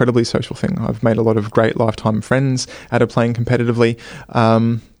been an incredibly social thing. I've made a lot of great lifetime friends out of playing competitively,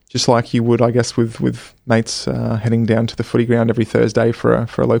 just like you would, I guess, with mates heading down to the footy ground every Thursday for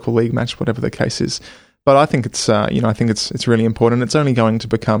a local league match, whatever the case is. But I think it's, it's really important. It's only going to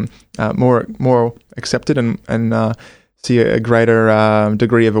become more accepted and see a greater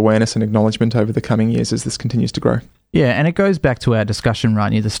degree of awareness and acknowledgement over the coming years as this continues to grow. Yeah, and it goes back to our discussion right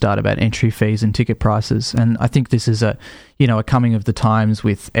near the start about entry fees and ticket prices. And I think this is a coming of the times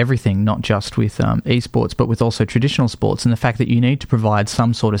with everything, not just with esports, but with also traditional sports, and the fact that you need to provide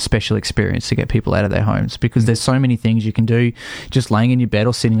some sort of special experience to get people out of their homes, because there's so many things you can do just laying in your bed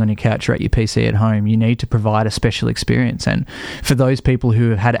or sitting on your couch or at your PC at home. You need to provide a special experience. And for those people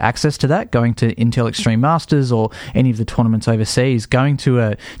who have had access to that, going to Intel Extreme Masters or any of the tournaments overseas, going to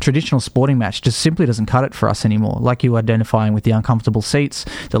a traditional sporting match just simply doesn't cut it for us anymore. Like you identifying with the uncomfortable seats,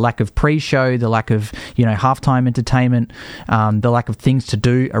 the lack of pre-show, the lack of, halftime entertainment, the lack of things to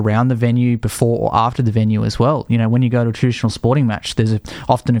do around the venue before or after the venue as well. You know, when you go to a traditional sporting match, there's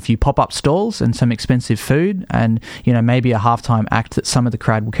often a few pop-up stalls and some expensive food and, you know, maybe a halftime act that some of the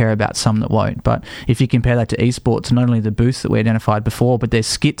crowd will care about, some that won't. But if you compare that to esports, not only the booths that we identified before, but there's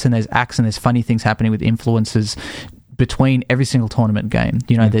skits and there's acts and there's funny things happening with influencers between every single tournament game.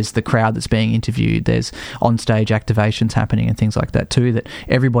 You know, there's the crowd that's being interviewed, there's on-stage activations happening and things like that too, that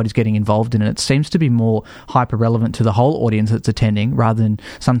everybody's getting involved in. And it seems to be more hyper-relevant to the whole audience that's attending rather than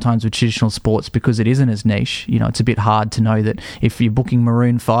sometimes with traditional sports, because it isn't as niche. You know, it's a bit hard to know that if you're booking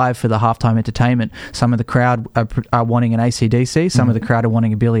Maroon 5 for the halftime entertainment, some of the crowd are wanting an AC/DC, some of the crowd are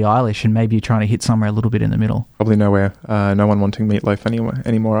wanting a Billie Eilish, and maybe you're trying to hit somewhere a little bit in the middle. Probably nowhere. No one wanting Meatloaf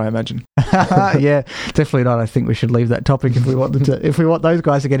anymore, I imagine. Yeah, definitely not. I think we should leave that topic if we want them to, if we want those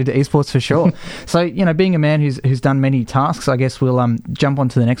guys to get into esports for sure. So, you know, being a man who's done many tasks, I guess we'll jump on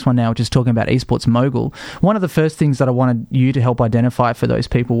to the next one now, which is talking about Esports Mogul. One of the first things that I wanted you to help identify for those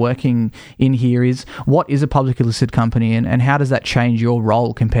people working in here is, what is a publicly listed company and how does that change your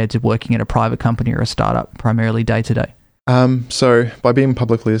role compared to working at a private company or a startup, primarily day to day? So by being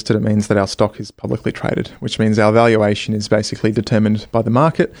publicly listed, it means that our stock is publicly traded, which means our valuation is basically determined by the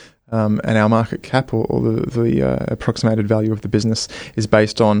market, and our market cap or the approximated value of the business is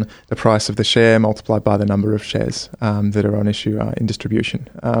based on the price of the share multiplied by the number of shares that are on issue in distribution.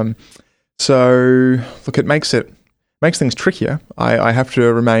 So look, it makes things trickier. I have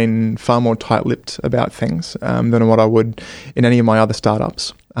to remain far more tight-lipped about things than what I would in any of my other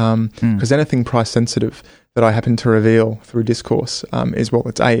startups, because anything price-sensitive that I happen to reveal through discourse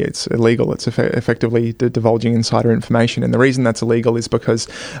it's illegal. It's effectively divulging insider information. And the reason that's illegal is because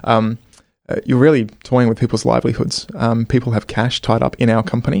you're really toying with people's livelihoods. People have cash tied up in our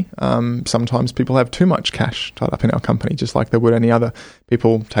company. Sometimes people have too much cash tied up in our company, just like they would any other.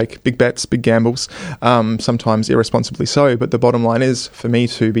 People take big bets, big gambles, sometimes irresponsibly so. But the bottom line is, for me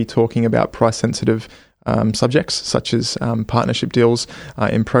to be talking about price-sensitive subjects such as partnership deals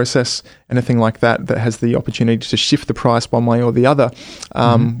in process, anything like that has the opportunity to shift the price one way or the other,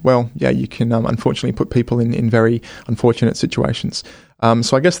 you can unfortunately put people in very unfortunate situations.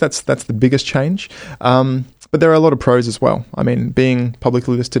 So I guess that's the biggest change. But there are a lot of pros as well. I mean, being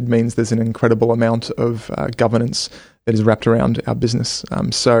publicly listed means there's an incredible amount of governance that is wrapped around our business.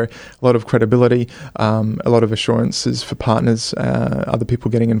 So a lot of credibility, a lot of assurances for partners, other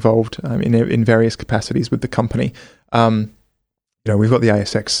people getting involved in various capacities with the company. We've got the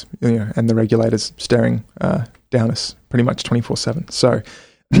ASX, and the regulators staring down us pretty much 24/7. So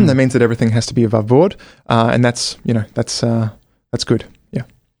that means that everything has to be above board, and that's good. Yeah.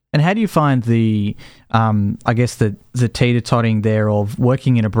 And how do you find the teeter-totting there of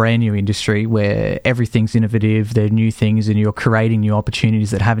working in a brand new industry where everything's innovative, there are new things, and you're creating new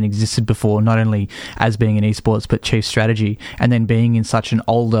opportunities that haven't existed before, not only as being in esports, but chief strategy, and then being in such an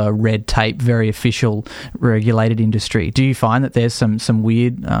older, red tape, very official, regulated industry? Do you find that there's some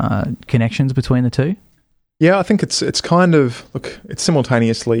weird connections between the two? Yeah, I think it's kind of, it's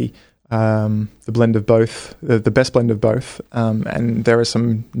simultaneously the blend of both, the best blend of both, and there are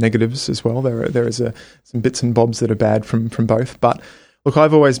some negatives as well. There is some bits and bobs that are bad from both. But look,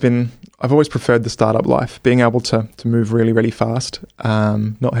 I've always preferred the startup life, being able to move really, really fast,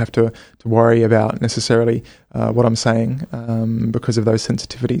 not have to worry about necessarily what I'm saying because of those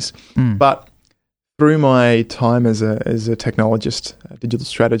sensitivities. But through my time as a technologist, a digital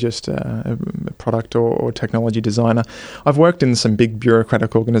strategist, a product or technology designer, I've worked in some big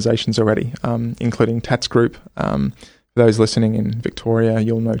bureaucratic organisations already, including Tats Group. For those listening in Victoria,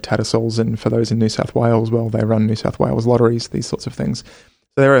 you'll know Tattersalls, and for those in New South Wales, well, they run New South Wales lotteries, these sorts of things.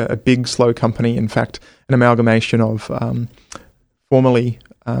 So they're a big, slow company, in fact, an amalgamation of formerly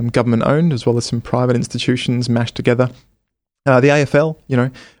government-owned as well as some private institutions mashed together. The AFL,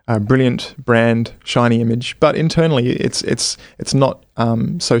 brilliant brand, shiny image, but internally it's not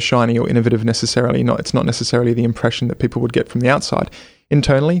so shiny or innovative necessarily. It's not necessarily the impression that people would get from the outside.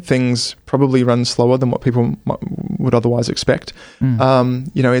 Internally, things probably run slower than what people would otherwise expect.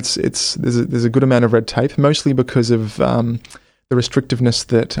 There's a good amount of red tape, mostly because of the restrictiveness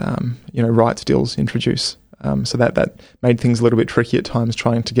that rights deals introduce. So that made things a little bit tricky at times,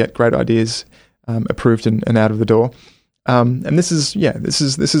 trying to get great ideas approved and out of the door. And this is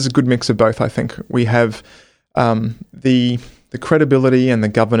a good mix of both. I think we have the credibility and the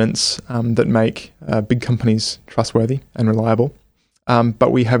governance that make big companies trustworthy and reliable,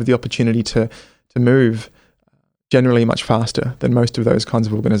 but we have the opportunity to move generally much faster than most of those kinds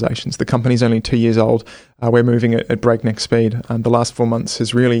of organisations. The company's only 2 years old. We're moving at breakneck speed. The last 4 months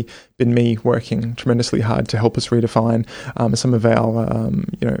has really been me working tremendously hard to help us redefine some of our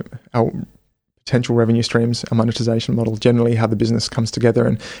potential revenue streams, our monetization model, generally how the business comes together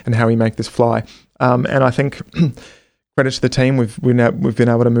and how we make this fly. And I think credit to the team, we've been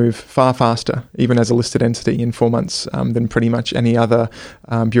able to move far faster, even as a listed entity in 4 months, than pretty much any other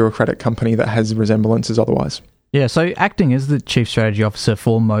bureaucratic company that has resemblances otherwise. Yeah, so acting as the Chief Strategy Officer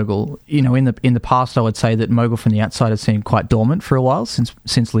for Mogul, you know, in the past, I would say that Mogul from the outside has seemed quite dormant for a while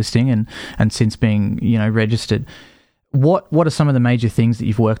since listing and since being, you know, registered. What are some of the major things that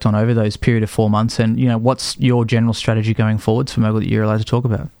you've worked on over those period of 4 months, and you know, what's your general strategy going forward for Mogul that you're allowed to talk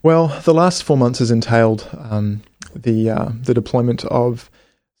about? Well, the last 4 months has entailed the deployment of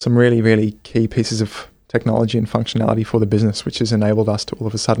some really, really key pieces of technology and functionality for the business, which has enabled us to all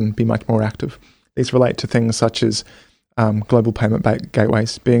of a sudden be much more active. These relate to things such as global payment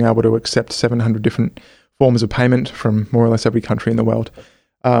gateways, being able to accept 700 different forms of payment from more or less every country in the world.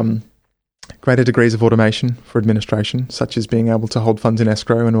 Greater degrees of automation for administration, such as being able to hold funds in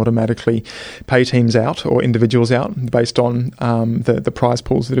escrow and automatically pay teams out or individuals out based on the prize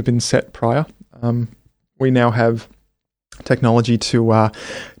pools that have been set prior. We now have technology to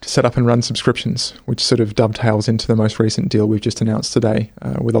set up and run subscriptions, which sort of dovetails into the most recent deal we've just announced today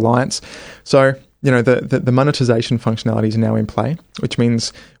with Alliance. So, you know, the monetization functionality is now in play, which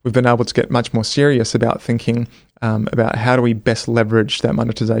means we've been able to get much more serious about thinking about how do we best leverage that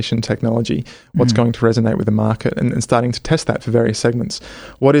monetization technology, what's going to resonate with the market, and starting to test that for various segments.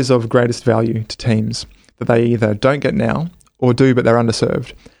 What is of greatest value to teams that they either don't get now or do, but they're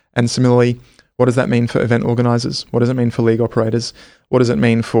underserved? And similarly, what does that mean for event organisers? What does it mean for league operators? What does it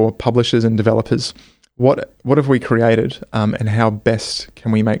mean for publishers and developers? What have we created, and how best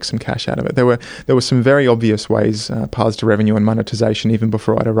can we make some cash out of it? There were some very obvious ways, paths to revenue and monetization even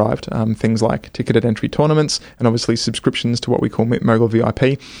before I'd arrived. Things like ticketed entry tournaments and obviously subscriptions to what we call Mogul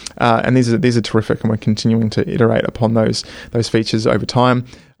VIP. And these are terrific, and we're continuing to iterate upon those features over time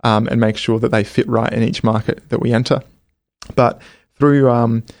and make sure that they fit right in each market that we enter. But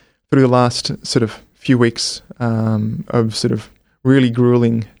through the last sort of few weeks of sort of really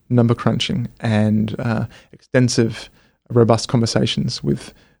grueling number crunching and extensive, robust conversations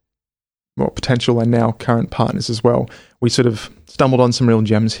with potential and now current partners as well, we sort of stumbled on some real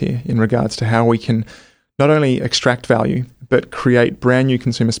gems here in regards to how we can not only extract value, but create brand new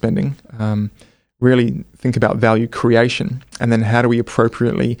consumer spending, really think about value creation, and then how do we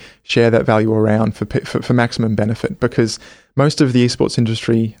appropriately share that value around for maximum benefit? Because most of the esports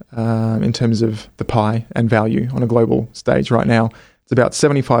industry, in terms of the pie and value on a global stage right now, it's about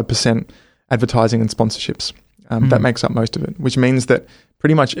 75% advertising and sponsorships. That makes up most of it, which means that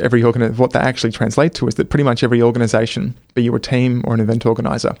pretty much every what that actually translates to is that pretty much every organization, be you a team or an event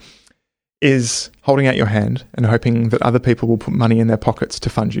organizer, is holding out your hand and hoping that other people will put money in their pockets to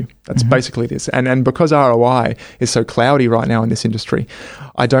fund you. That's basically this. And because ROI is so cloudy right now in this industry,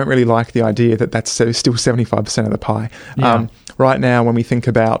 I don't really like the idea that that's still 75% of the pie. Yeah. Right now, when we think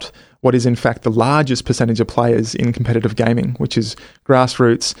about what is in fact the largest percentage of players in competitive gaming, which is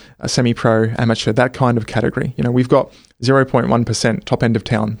grassroots, semi-pro, amateur, that kind of category. You know, we've got 0.1% top end of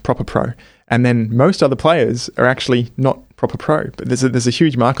town, proper pro. And then most other players are actually not proper pro. But there's a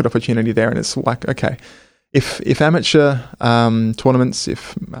huge market opportunity there. And it's like, okay, if amateur tournaments,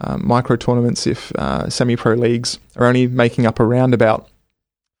 if micro tournaments, if semi-pro leagues are only making up around about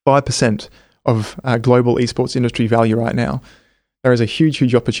 5% of global esports industry value right now, there is a huge,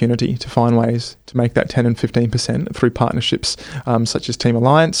 huge opportunity to find ways to make that 10 and 15% through partnerships such as Team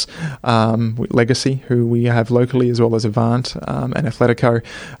Alliance, Legacy, who we have locally, as well as Avant and Athletico,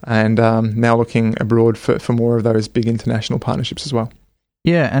 and now looking abroad for more of those big international partnerships as well.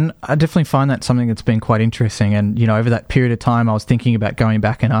 Yeah, and I definitely find that something that's been quite interesting. And, you know, over that period of time, I was thinking about going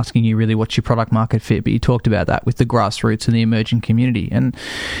back and asking you really what's your product market fit, but you talked about that with the grassroots and the emerging community. And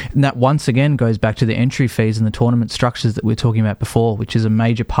that once again goes back to the entry fees and the tournament structures that we were talking about before, which is a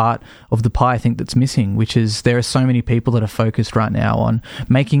major part of the pie, I think, that's missing, which is there are so many people that are focused right now on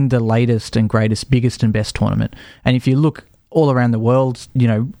making the latest and greatest, biggest and best tournament. And if you look all around the world, you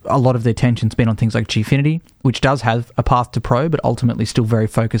know, a lot of the attention's been on things like Gfinity, which does have a path to pro, but ultimately still very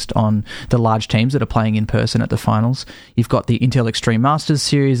focused on the large teams that are playing in person at the finals. You've got the Intel Extreme Masters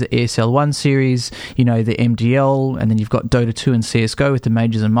series, the ESL 1 series, you know, the MDL, and then you've got Dota 2 and CSGO with the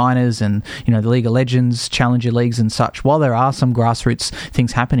majors and minors, and, you know, the League of Legends, Challenger Leagues and such. While there are some grassroots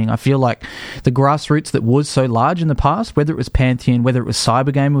things happening, I feel like the grassroots that was so large in the past, whether it was Pantheon, whether it was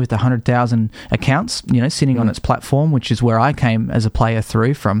Cybergamer with 100,000 accounts, you know, sitting on its platform, which is where I came as a player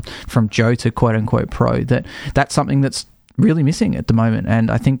through from Joe to quote unquote pro, that's something that's really missing at the moment. And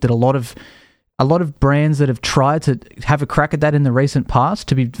I think that a lot of a lot of brands that have tried to have a crack at that in the recent past,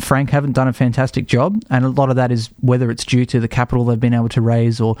 to be frank, haven't done a fantastic job. And a lot of that is whether it's due to the capital they've been able to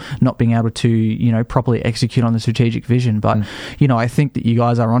raise or not being able to, properly execute on the strategic vision. But, I think that you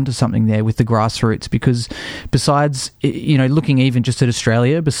guys are onto something there with the grassroots, because besides, looking even just at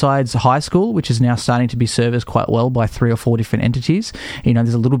Australia, besides high school, which is now starting to be serviced quite well by 3 or 4 different entities,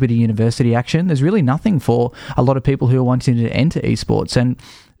 there's a little bit of university action. There's really nothing for a lot of people who are wanting to enter esports. And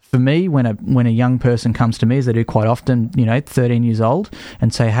for me, when a young person comes to me, as they do quite often, 13 years old,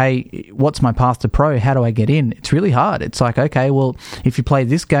 and say, hey, what's my path to pro? How do I get in? It's really hard. It's like, okay, well, if you play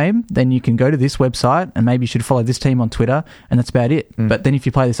this game, then you can go to this website and maybe you should follow this team on Twitter, and that's about it. But then if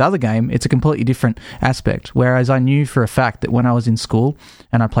you play this other game, it's a completely different aspect. Whereas I knew for a fact that when I was in school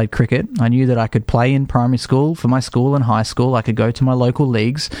and I played cricket, I knew that I could play in primary school for my school and high school. I could go to my local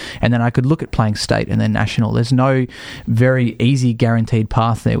leagues, and then I could look at playing state and then national. There's no very easy guaranteed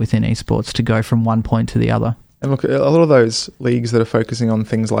path there within esports to go from one point to the other. And look, a lot of those leagues that are focusing on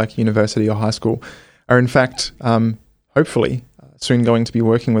things like university or high school are in fact, hopefully, soon going to be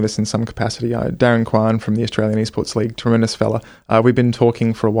working with us in some capacity. Darren Kwan from the Australian Esports League, tremendous fella. We've been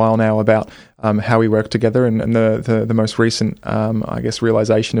talking for a while now about how we work together, and the most recent,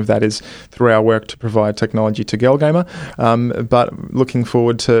 realisation of that is through our work to provide technology to Girl Gamer, but looking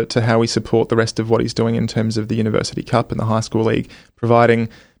forward to how we support the rest of what he's doing in terms of the University Cup and the High School League, providing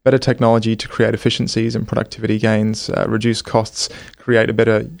better technology to create efficiencies and productivity gains, reduce costs, create a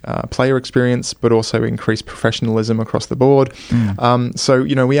better player experience, but also increase professionalism across the board. So,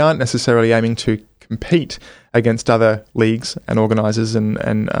 we aren't necessarily aiming to compete against other leagues and organisers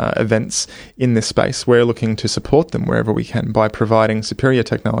and events in this space. We're looking to support them wherever we can by providing superior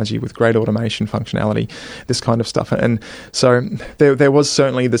technology with great automation functionality, this kind of stuff. And so there was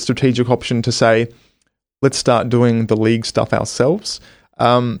certainly the strategic option to say, let's start doing the league stuff ourselves.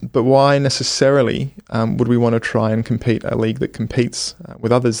 But why necessarily would we want to try and compete a league that competes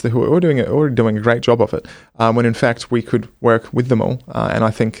with others who are already doing a great job of it, when in fact we could work with them all? And I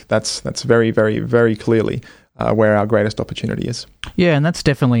think that's very, very, very clearly where our greatest opportunity is. Yeah, and that's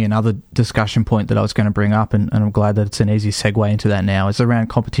definitely another discussion point that I was going to bring up, and I'm glad that it's an easy segue into that now, is around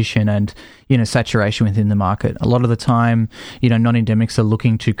competition and, saturation within the market. A lot of the time, non-endemics are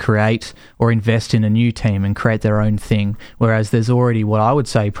looking to create or invest in a new team and create their own thing, whereas there's already, what I would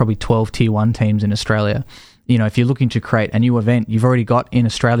say, probably 12 Tier 1 teams in Australia. If you're looking to create a new event, you've already got in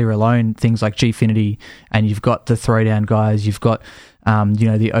Australia alone things like Gfinity, and you've got the Throwdown guys, you've got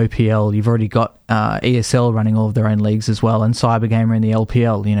the OPL, you've already got ESL running all of their own leagues as well, and Cybergamer in the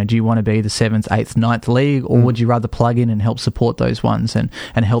LPL. Do you want to be the 7th, 8th, 9th league, or would you rather plug in and help support those ones and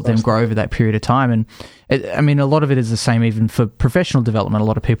help them grow over that period of time? And a lot of it is the same even for professional development. A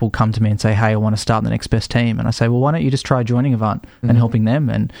lot of people come to me and say, hey, I want to start the next best team. And I say, well, why don't you just try joining Avant and helping them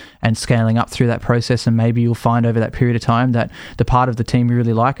and scaling up through that process, and maybe you'll find over that period of time that the part of the team you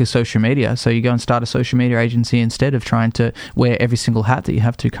really like is social media. So you go and start a social media agency instead of trying to wear every single hat that you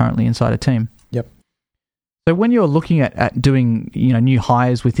have to currently inside a team. Yep. So when you're looking at doing new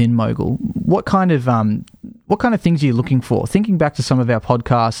hires within Mogul, what kind of things are you looking for? Thinking back to some of our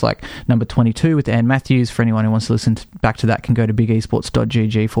podcasts, like number 22 with Anne Matthews, for anyone who wants to listen back to that, can go to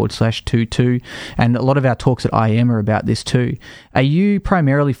bigesports.gg/22. And a lot of our talks at IEM are about this too. Are you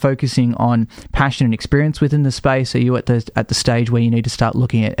primarily focusing on passion and experience within the space? Are you at the stage where you need to start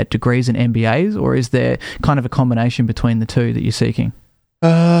looking at degrees and MBAs, or is there kind of a combination between the two that you're seeking?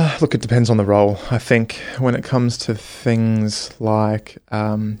 Look, it depends on the role. I think when it comes to things like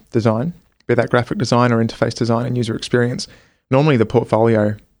design, be that graphic design or interface design and user experience, normally the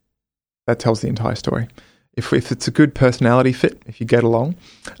portfolio, that tells the entire story. If it's a good personality fit, if you get along,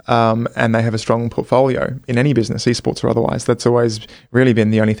 and they have a strong portfolio in any business, esports or otherwise, that's always really been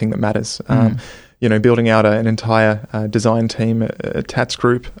the only thing that matters. Building out an entire design team, a TATS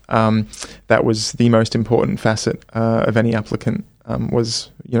group, that was the most important facet of any applicant. Was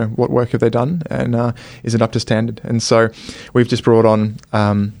what work have they done, and is it up to standard? And so we've just brought on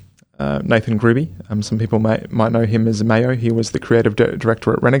Nathan Gruby. Some people might know him as Mayo. He was the creative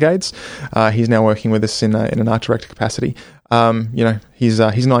director at Renegades. He's now working with us in an art director capacity. He's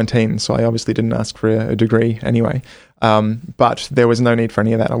 19, so I obviously didn't ask for a degree anyway. But there was no need for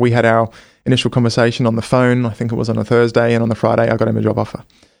any of that. We had our initial conversation on the phone. I think it was on a Thursday, and on the Friday I got him a job offer.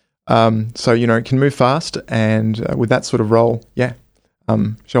 So it can move fast, and with that sort of role,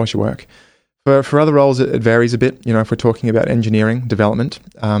 show us your work. For other roles, it varies a bit. If we're talking about engineering, development,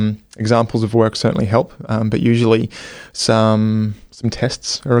 examples of work certainly help, but usually some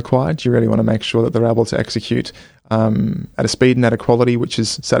tests are required. You really want to make sure that they're able to execute at a speed and at a quality which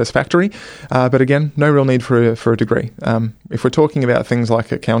is satisfactory. But again, no real need for a degree. If we're talking about things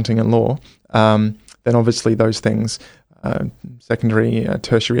like accounting and law, then obviously those things, secondary,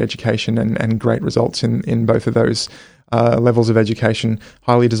 tertiary education and great results in both of those levels of education,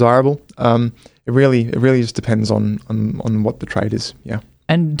 highly desirable. It really just depends on what the trade is. Yeah.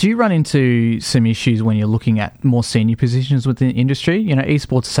 And do you run into some issues when you're looking at more senior positions within the industry? You know,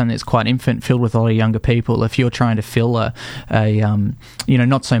 esports is something that's quite infant, filled with a lot of younger people. If you're trying to fill a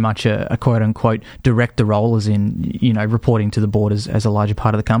not so much a quote-unquote director role as in, you know, reporting to the board as a larger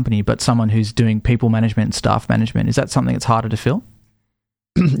part of the company, but someone who's doing people management and staff management, is that something that's harder to fill?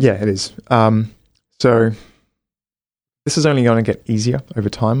 Yeah, it is. So this is only going to get easier over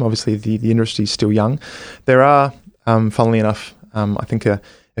time. Obviously, the industry is still young. There are, funnily enough, I think a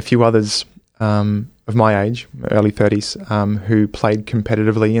few others of my age, early 30s, who played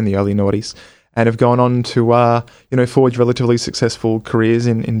competitively in the early noughties and have gone on to forge relatively successful careers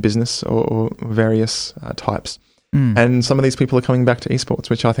in business or various types. And some of these people are coming back to esports,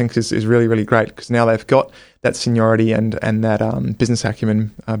 which I think is really, really great, because now they've got that seniority and that business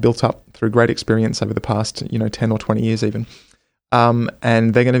acumen built up through great experience over the past 10 or 20 years even.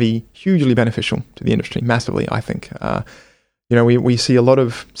 And they're going to be hugely beneficial to the industry, massively, I think. We see a lot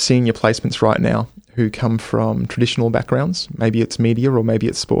of senior placements right now who come from traditional backgrounds. Maybe it's media or maybe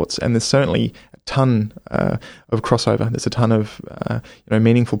it's sports. And there's certainly a ton of crossover. There's a ton of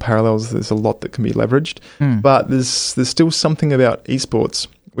meaningful parallels. There's a lot that can be leveraged. But there's still something about esports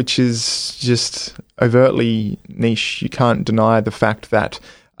which is just overtly niche. You can't deny the fact that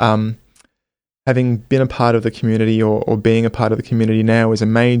having been a part of the community or being a part of the community now is a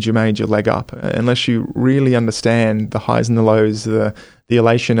major, major leg up. Unless you really understand the highs and the lows, the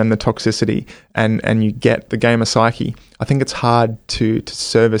elation and the toxicity, and you get the gamer psyche, I think it's hard to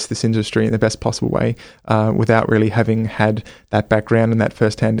service this industry in the best possible way without really having had that background and that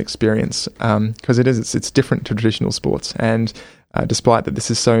first-hand experience. Because it's different to traditional sports. And despite that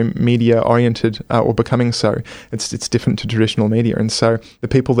this is so media-oriented or becoming so, it's different to traditional media. And so the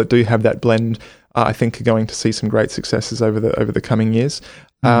people that do have that blend, I think, are going to see some great successes over the coming years.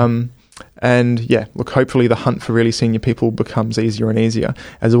 And yeah, look, hopefully the hunt for really senior people becomes easier and easier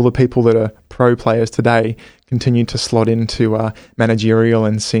as all the people that are pro players today continue to slot into managerial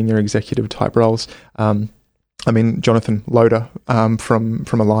and senior executive type roles. Jonathan Loader from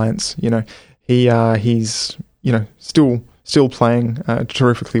Alliance, he's still playing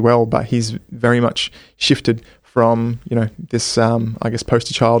terrifically well, but he's very much shifted from this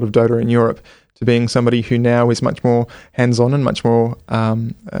poster child of Dota in Europe to being somebody who now is much more hands-on and much more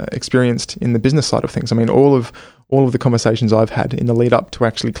experienced in the business side of things. I mean, all of the conversations I've had in the lead up to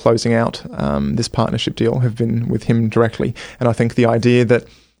actually closing out this partnership deal have been with him directly. And I think the idea that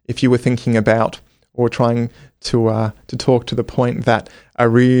if you were thinking about or trying to talk to the point that a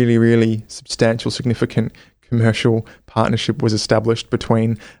really, really substantial, significant commercial partnership was established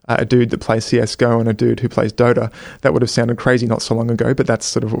between a dude that plays CSGO and a dude who plays Dota, that would have sounded crazy not so long ago, but that's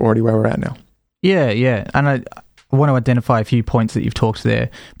sort of already where we're at now. Yeah. And I want to identify a few points that you've talked there.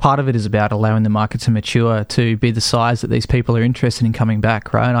 Part of it is about allowing the market to mature to be the size that these people are interested in coming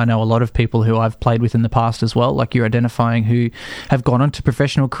back, right? I know a lot of people who I've played with in the past as well, like you're identifying, who have gone on to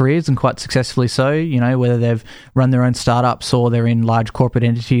professional careers and quite successfully so, whether they've run their own startups or they're in large corporate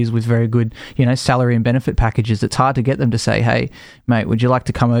entities with very good, salary and benefit packages. It's hard to get them to say, hey, mate, would you like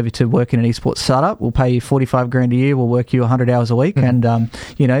to come over to work in an esports startup? We'll pay you $45,000 a year. We'll work you 100 hours a week and,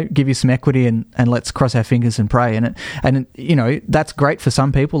 give you some equity and let's cross our fingers and pray. And that's great for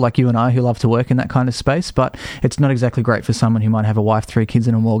some people like you and I who love to work in that kind of space, but it's not exactly great for someone who might have a wife, 3 kids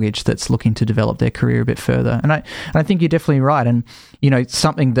and a mortgage that's looking to develop their career a bit further. And I think you're definitely right. And,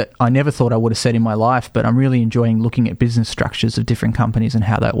 something that I never thought I would have said in my life, but I'm really enjoying looking at business structures of different companies and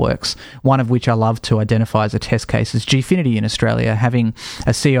how that works. One of which I love to identify as a test case is Gfinity in Australia, having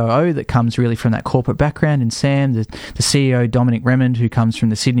a COO that comes really from that corporate background, and Sam, the CEO, Dominic Remond, who comes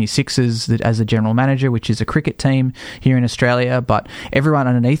from the Sydney Sixers as a general manager, which is a cricket team here in Australia, but everyone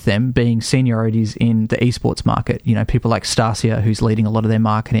underneath them being seniorities in the esports market. People like Stasia, who's leading a lot of their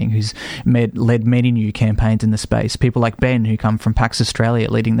marketing, who's led many new campaigns in the space. People like Ben, who come from PAX Australia,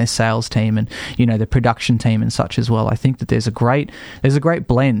 leading their sales team and, the production team and such as well. I think that there's a great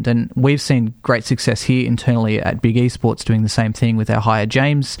blend, and we've seen great success here internally at Big Esports doing the same thing with our hire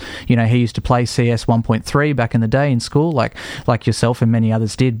James. He used to play CS 1.3 back in the day in school, like yourself and many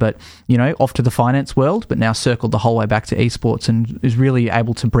others did, but, off to the finance world, but now circled the whole way back to esports and is really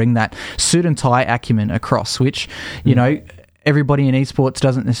able to bring that suit and tie acumen across, which, everybody in esports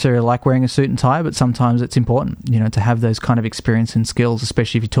doesn't necessarily like wearing a suit and tie, but sometimes it's important, to have those kind of experience and skills,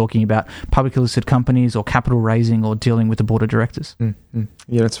 especially if you're talking about publicly listed companies or capital raising or dealing with the board of directors. Mm-hmm.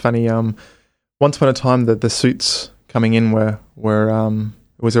 Yeah, it's funny. Once upon a time, the suits coming in were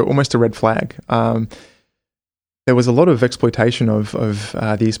it was almost a red flag. There was a lot of exploitation of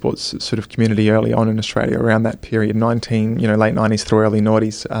the esports sort of community early on in Australia around that period, late 90s through early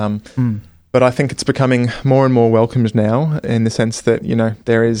noughties. But I think it's becoming more and more welcomed now, in the sense that,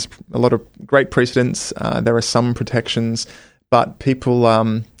 there is a lot of great precedents. There are some protections, but people,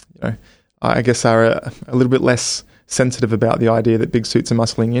 I guess, are a little bit less sensitive about the idea that big suits are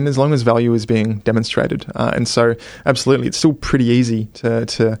muscling in, as long as value is being demonstrated. And so, absolutely, it's still pretty easy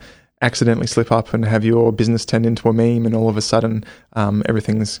to accidentally slip up and have your business turned into a meme, and all of a sudden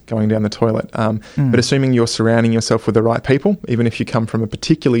everything's going down the toilet. But assuming you're surrounding yourself with the right people, even if you come from a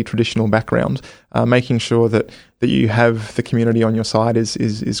particularly traditional background, making sure that you have the community on your side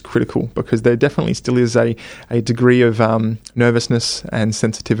is critical, because there definitely still is a degree of nervousness and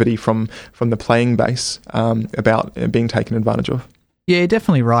sensitivity from the playing base about being taken advantage of. Yeah, you're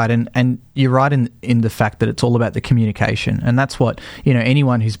definitely right, and you're right in the fact that it's all about the communication, and that's what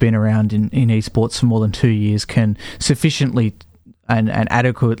anyone who's been around in esports for more than 2 years can sufficiently and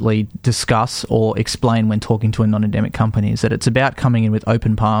adequately discuss or explain when talking to a non-endemic company, is that it's about coming in with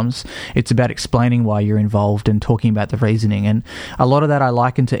open palms. It's about explaining why you're involved and talking about the reasoning. And a lot of that I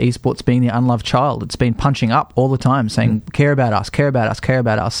liken to esports being the unloved child. It's been punching up all the time, saying, care about us, care about us, care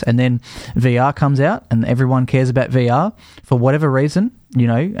about us. And then VR comes out and everyone cares about VR for whatever reason.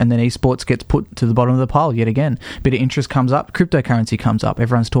 And then esports gets put to the bottom of the pile yet again. Bit of interest comes up, cryptocurrency comes up,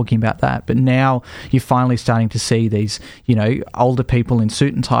 everyone's talking about that. But now you're finally starting to see these, older people in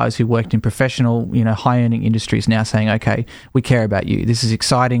suit and ties who worked in professional, high-earning industries now saying, okay, we care about you. This is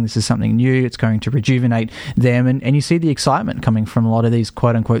exciting. This is something new. It's going to rejuvenate them. And you see the excitement coming from a lot of these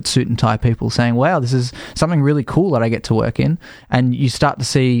quote-unquote suit and tie people saying, wow, this is something really cool that I get to work in. And you start to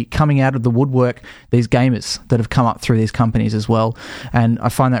see coming out of the woodwork these gamers that have come up through these companies as well. And I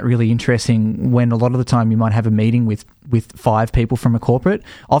find that really interesting when a lot of the time you might have a meeting with 5 people from a corporate.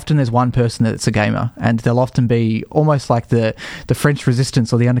 Often there's one person that's a gamer, and they'll often be almost like the French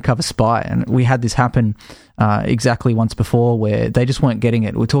resistance or the undercover spy. And we had this happen exactly once before, where they just weren't getting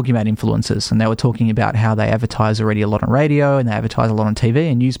it. We're talking about influencers, and they were talking about how they advertise already a lot on radio and they advertise a lot on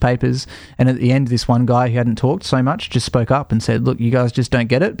TV and newspapers. And at the end, this one guy who hadn't talked so much just spoke up and said, look, you guys just don't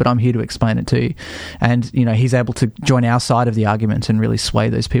get it, but I'm here to explain it to you. And, he's able to join our side of the argument and really sway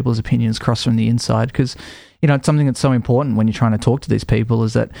those people's opinions across from the inside, because it's something that's so important when you're trying to talk to these people,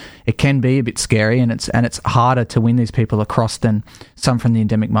 is that it can be a bit scary, and it's harder to win these people across than some from the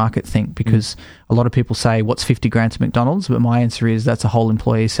endemic market think, because a lot of people say, what's 50 grand to McDonald's? But my answer is that's a whole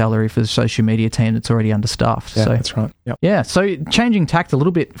employee salary for the social media team that's already understaffed. Yeah, so, that's right. Yep. Yeah, so changing tact a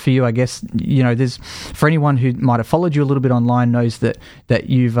little bit for you, I guess, there's, for anyone who might have followed you a little bit online, knows that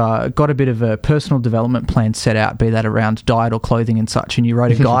you've got a bit of a personal development plan set out, be that around diet or clothing and such, and you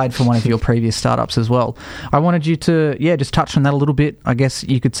wrote a guide for one of your previous startups as well. I wanted you to, just touch on that a little bit. I guess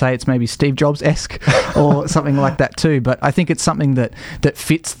you could say it's maybe Steve Jobs-esque or something like that too, but I think it's something that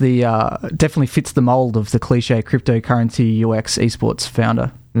fits definitely fits the mold of the cliche cryptocurrency UX esports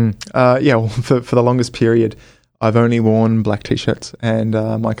founder. Well, for the longest period, I've only worn black t-shirts, and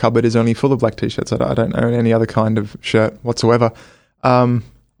my cupboard is only full of black t-shirts. I don't own any other kind of shirt whatsoever. I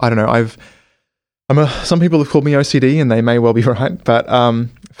don't know. Some people have called me OCD, and they may well be right, but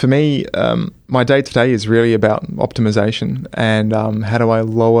for me, my day-to-day is really about optimization and how do I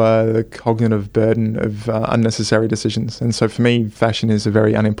lower the cognitive burden of unnecessary decisions. And so for me, fashion is a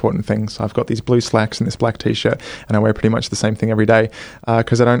very unimportant thing. So I've got these blue slacks and this black t-shirt, and I wear pretty much the same thing every day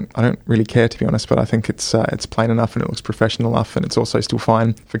because I don't really care, to be honest. But I think it's plain enough and it looks professional enough, and it's also still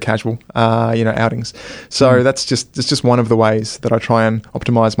fine for casual outings. So it's just one of the ways that I try and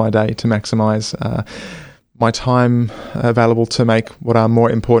optimize my day to maximize my time available to make what are more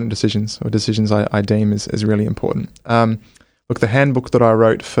important decisions, or decisions I deem as really important. Look, the handbook that I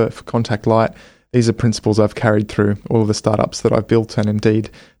wrote for Contact Light, these are principles I've carried through all of the startups that I've built, and indeed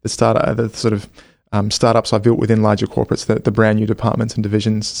the sort of startups I've built within larger corporates, the brand new departments and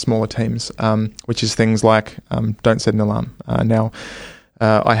divisions, smaller teams, which is things like don't set an alarm. Now,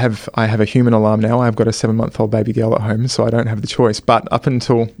 I have a human alarm now. I've got a 7-month-old baby girl at home, so I don't have the choice. But up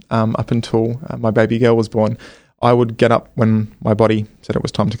until my baby girl was born, I would get up when my body said it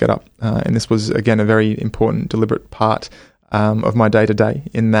was time to get up. And this was, again, a very important, deliberate part of my day-to-day,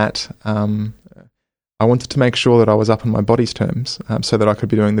 in that I wanted to make sure that I was up on my body's terms so that I could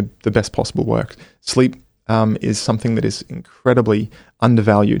be doing the best possible work. Sleep is something that is incredibly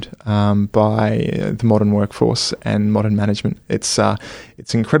undervalued by the modern workforce and modern management. It's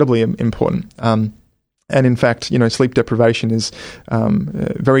incredibly important. And in fact, sleep deprivation is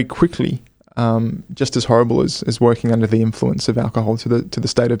very quickly just as horrible as working under the influence of alcohol to the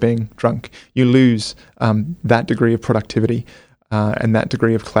state of being drunk. You lose that degree of productivity and that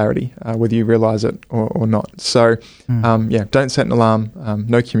degree of clarity, whether you realise it or not. So, don't set an alarm.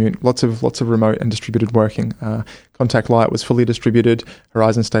 No commute. Lots of remote and distributed working. Contact Light was fully distributed.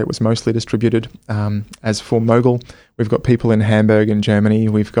 Horizon State was mostly distributed. As for Mogul, we've got people in Hamburg in Germany.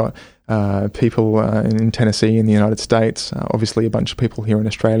 We've got people in Tennessee in the United States. Obviously, a bunch of people here in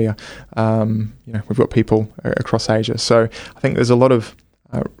Australia. We've got people across Asia. So I think there's a lot of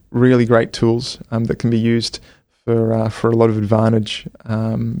really great tools that can be used for a lot of advantage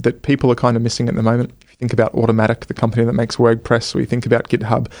that people are kind of missing at the moment. If you think about Automatic, the company that makes WordPress, or you think about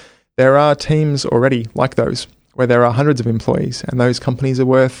GitHub, there are teams already like those where there are hundreds of employees, and those companies are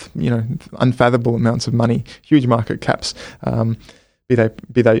worth unfathomable amounts of money, huge market caps, be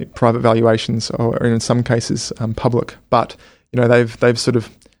they private valuations or in some cases public. But they've sort of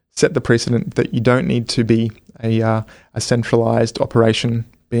set the precedent that you don't need to be a centralized operation,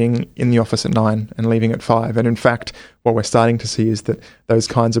 being in the office at 9 and leaving at 5. And in fact, what we're starting to see is that those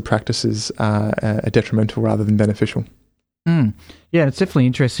kinds of practices are detrimental rather than beneficial. Yeah, it's definitely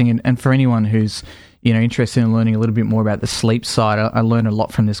interesting. And for anyone who's interested in learning a little bit more about the sleep side, I learned a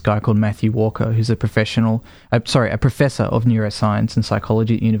lot from this guy called Matthew Walker, who's a professor of neuroscience and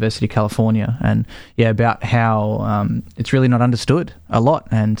psychology at University of California, and about how it's really not understood a lot,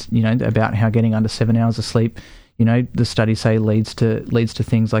 and about how getting under 7 hours of sleep, the studies say leads to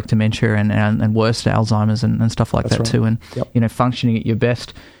things like dementia and worse, Alzheimer's and stuff like that too, and functioning at your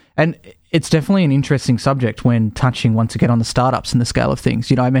best. And it's definitely an interesting subject when touching once again on the startups and the scale of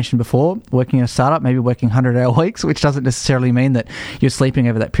things. I mentioned before, working in a startup, maybe working 100-hour weeks, which doesn't necessarily mean that you're sleeping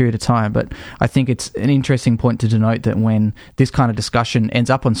over that period of time. But I think it's an interesting point to denote that when this kind of discussion ends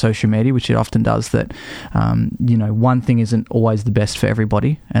up on social media, which it often does, that, one thing isn't always the best for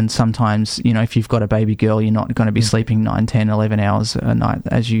everybody. And sometimes, if you've got a baby girl, you're not going to be sleeping 9, 10, 11 hours a night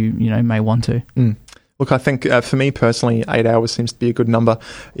as you may want to. Look, I think for me personally, 8 hours seems to be a good number.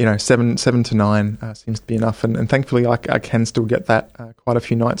 7 to 9 seems to be enough, and thankfully I can still get that quite a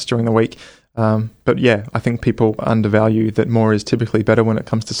few nights during the week. But yeah, I think people undervalue that more is typically better when it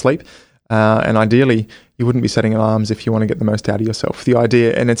comes to sleep. And ideally, you wouldn't be setting alarms if you want to get the most out of yourself. The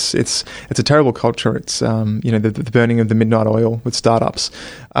idea, and it's a terrible culture. It's the burning of the midnight oil with startups.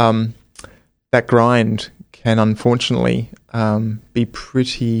 That grind can unfortunately be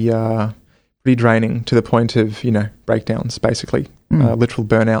pretty draining to the point of breakdowns, basically, literal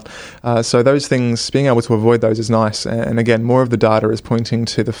burnout. So those things, being able to avoid those is nice. And again, more of the data is pointing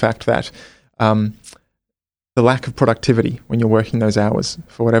to the fact that the lack of productivity when you're working those hours,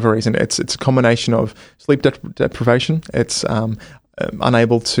 for whatever reason, it's a combination of sleep deprivation. It's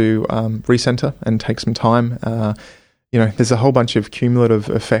unable to recenter and take some time. There's a whole bunch of cumulative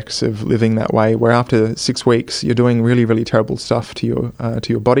effects of living that way, where after 6 weeks you're doing really, really terrible stuff to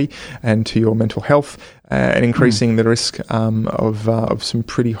your body and to your mental health, and increasing the risk of some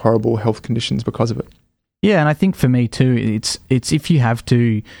pretty horrible health conditions because of it. Yeah, and I think for me too, it's if you have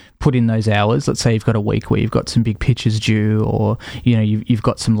to put in those hours, let's say you've got a week where you've got some big pitches due, or you've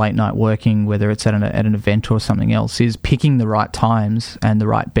got some late night working, whether it's at an event or something else, is picking the right times and the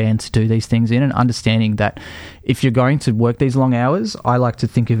right band to do these things in, and understanding that if you're going to work these long hours, I like to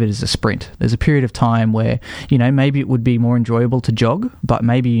think of it as a sprint. There's a period of time where, maybe it would be more enjoyable to jog, but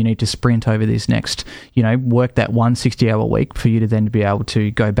maybe you need to sprint over this next, work that 160-hour week for you to then be able to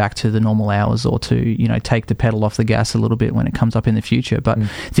go back to the normal hours, or to, take the pedal off the gas a little bit when it comes up in the future. But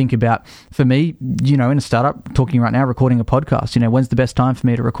think about, for me, in a startup, talking right now, recording a podcast, when's the best time for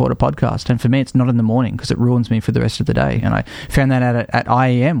me to record a podcast? And for me, it's not in the morning, because it ruins me for the rest of the day. And I found that out at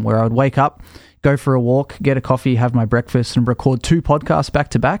IEM, where I would wake up, go for a walk, get a coffee, have my breakfast, and record 2 podcasts back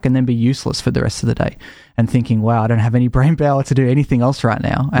to back, and then be useless for the rest of the day. And thinking, wow, I don't have any brain power to do anything else right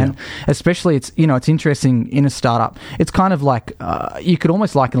now. And especially, it's interesting in a startup. It's kind of like, you could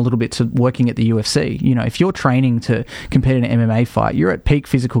almost liken a little bit to working at the UFC. If you're training to compete in an MMA fight, you're at peak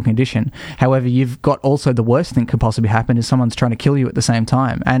physical condition. However, you've got also the worst thing could possibly happen is someone's trying to kill you at the same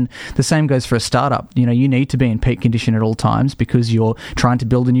time. And the same goes for a startup. You need to be in peak condition at all times, because you're trying to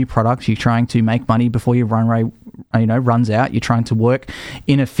build a new product. You're trying to make money before your runs out. You're trying to work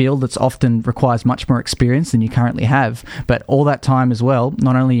in a field that's often requires much more experience than you currently have. But all that time as well,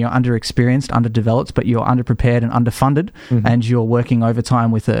 not only you're underexperienced, underdeveloped, but you're underprepared and underfunded, and you're working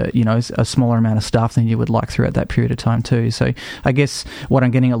overtime with a smaller amount of staff than you would like throughout that period of time too. So I guess what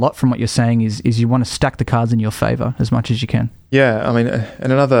I'm getting a lot from what you're saying is you want to stack the cards in your favour as much as you can. Yeah, I mean,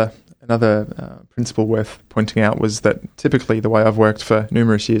 and another principle worth pointing out was that typically the way I've worked for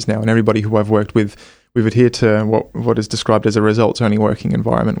numerous years now, and everybody who I've worked with, we've adhered to what is described as a results-only working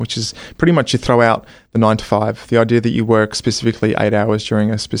environment, which is pretty much you throw out the 9 to 5, the idea that you work specifically 8 hours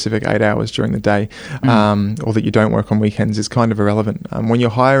during a specific 8 hours during the day, or that you don't work on weekends is kind of irrelevant. When you're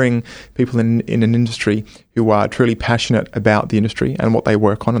hiring people in an industry who are truly passionate about the industry and what they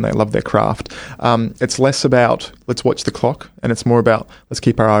work on and they love their craft, it's less about let's watch the clock and it's more about let's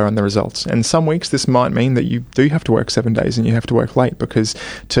keep our eye on the results. And some weeks this might mean that you do have to work 7 days and you have to work late because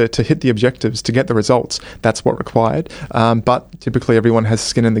to hit the objectives, to get the results, that's what required. But typically everyone has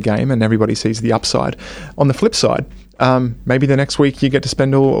skin in the game and everybody sees the upside. On the flip side, maybe the next week you get to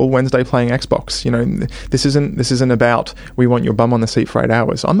spend all Wednesday playing Xbox. This isn't about we want your bum on the seat for 8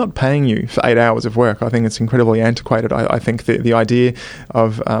 hours. I'm not paying you for 8 hours of work. I think it's incredibly antiquated. I think the idea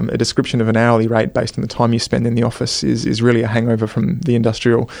of a description of an hourly rate based on the time you spend in the office is really a hangover from the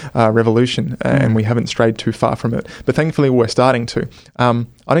Industrial Revolution, and we haven't strayed too far from it. But thankfully we're starting to.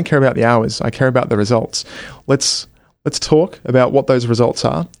 I don't care about the hours. I care about the results. Let's talk about what those results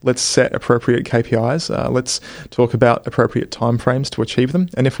are. Let's set appropriate KPIs. Let's talk about appropriate timeframes to achieve them.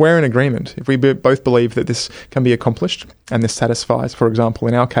 And if we're in agreement, if we both believe that this can be accomplished and this satisfies, for example,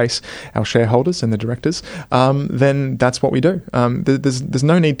 in our case, our shareholders and the directors, then that's what we do. There's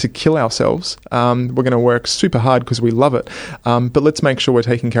no need to kill ourselves. We're going to work super hard because we love it. But let's make sure we're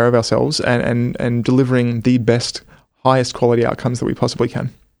taking care of ourselves and delivering the best, highest quality outcomes that we possibly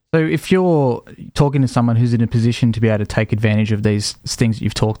can. So if you're talking to someone who's in a position to be able to take advantage of these things that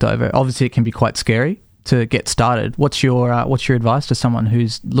you've talked over, obviously it can be quite scary to get started. What's your advice to someone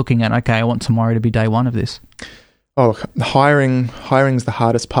who's looking at, okay, I want tomorrow to be day one of this? Oh, look, hiring's the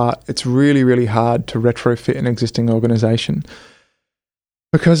hardest part. It's really, really hard to retrofit an existing organisation.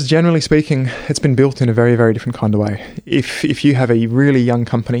 Because generally speaking, it's been built in a very, very different kind of way. If you have a really young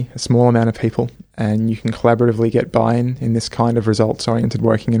company, a small amount of people, and you can collaboratively get buy-in in this kind of results-oriented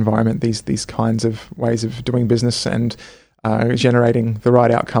working environment, these kinds of ways of doing business and generating the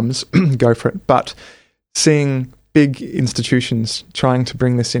right outcomes, go for it. But seeing big institutions trying to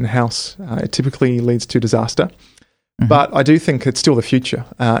bring this in-house, it typically leads to disaster. Mm-hmm. But I do think it's still the future,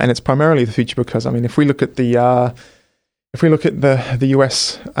 and it's primarily the future because, I mean, if we look at the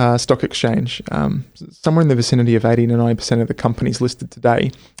US stock exchange, somewhere in the vicinity of 80 to 90% of the companies listed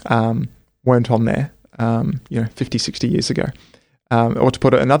today weren't on there, 50, 60 years ago. Or to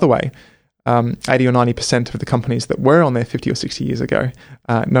put it another way, 80 or 90% of the companies that were on there 50 or 60 years ago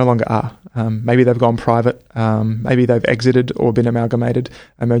no longer are. Maybe they've gone private, maybe they've exited or been amalgamated,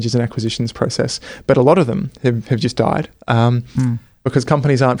 a mergers and acquisitions process. But a lot of them have just died. Because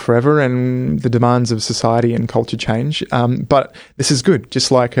companies aren't forever and the demands of society and culture change. But this is good,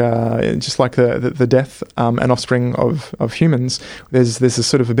 just like the death and offspring of humans, there's a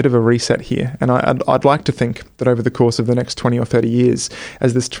sort of a bit of a reset here. And I'd like to think that over the course of the next 20 or 30 years,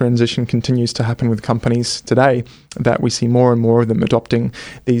 as this transition continues to happen with companies today, that we see more and more of them adopting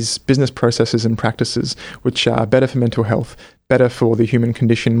these business processes and practices which are better for mental health, better for the human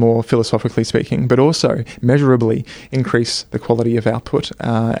condition, more philosophically speaking, but also measurably increase the quality of output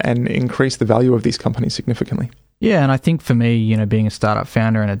and increase the value of these companies significantly. Yeah, and I think for me, being a startup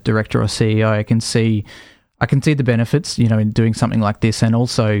founder and a director or CEO, I can see the benefits, in doing something like this, and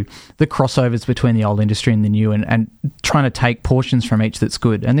also the crossovers between the old industry and the new, and trying to take portions from each that's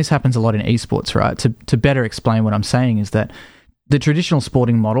good. And this happens a lot in esports, right? To better explain what I'm saying is that the traditional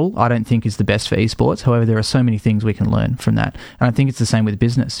sporting model, I don't think, is the best for esports. However, there are so many things we can learn from that. And I think it's the same with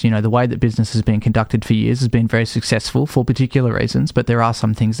business. The way that business has been conducted for years has been very successful for particular reasons, but there are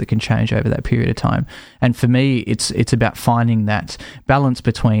some things that can change over that period of time. And for me, it's about finding that balance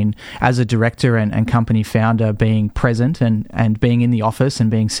between, as a director and company founder, being present and being in the office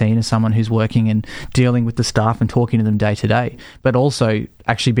and being seen as someone who's working and dealing with the staff and talking to them day to day, but also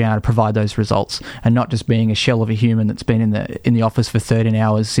actually being able to provide those results and not just being a shell of a human that's been in the office for 13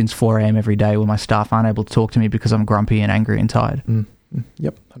 hours since 4 a.m. every day where my staff aren't able to talk to me because I'm grumpy and angry and tired.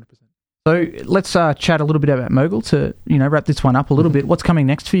 Yep, 100%. So let's chat a little bit about Mogul to wrap this one up a little bit. What's coming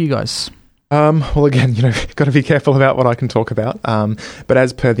next for you guys? Well, again, got to be careful about what I can talk about. But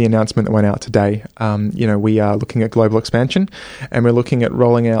as per the announcement that went out today, we are looking at global expansion, and we're looking at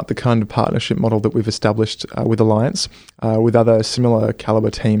rolling out the kind of partnership model that we've established with Alliance, with other similar caliber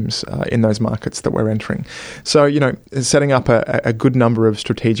teams in those markets that we're entering. So, setting up a good number of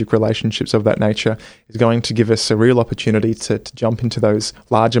strategic relationships of that nature is going to give us a real opportunity to jump into those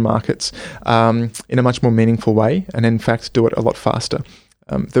larger markets in a much more meaningful way, and in fact do it a lot faster.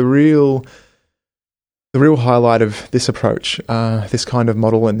 The real highlight of this approach, this kind of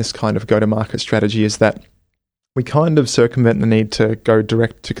model and this kind of go-to-market strategy is that we kind of circumvent the need to go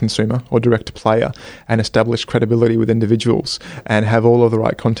direct to consumer or direct to player and establish credibility with individuals and have all of the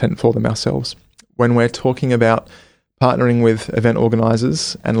right content for them ourselves. When we're talking about partnering with event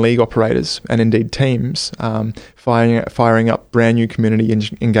organisers and league operators and indeed teams, firing up brand new community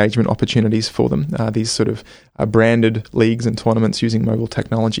engagement opportunities for them, these sort of branded leagues and tournaments using mobile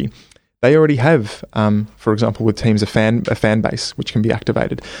technology. They already have, for example, with teams, a fan base which can be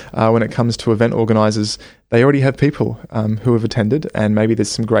activated. When it comes to event organisers, they already have people who have attended, and maybe there's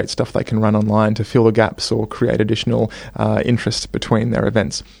some great stuff they can run online to fill the gaps or create additional interest between their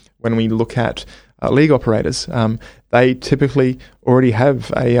events. When we look at league operators, they typically already have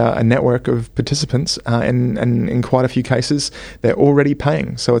a network of participants, and in quite a few cases, they're already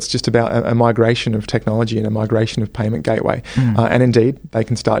paying. So it's just about a migration of technology and a migration of payment gateway. And indeed, they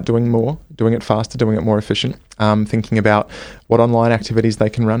can start doing more, doing it faster, doing it more efficient, thinking about what online activities they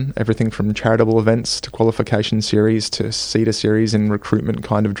can run, everything from charitable events to qualification series to seeder series and recruitment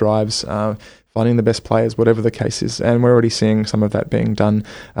kind of drives, finding the best players, whatever the case is. And we're already seeing some of that being done.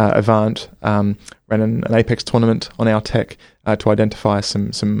 Avant ran an Apex tournament on our tech to identify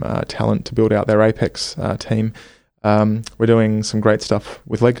some talent to build out their Apex team. We're doing some great stuff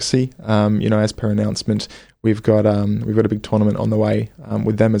with Legacy. As per announcement, we've got a big tournament on the way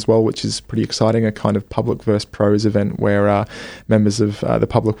with them as well, which is pretty exciting, a kind of public versus pros event where members of the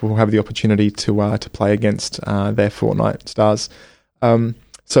public will have the opportunity to play against their Fortnite stars.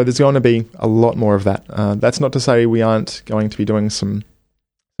 So there's going to be a lot more of that. That's not to say we aren't going to be doing some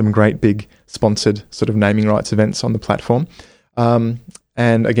great big sponsored sort of naming rights events on the platform. And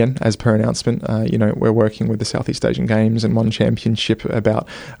again, as per announcement, we're working with the Southeast Asian Games and One Championship about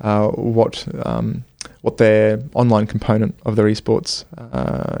what their online component of their esports,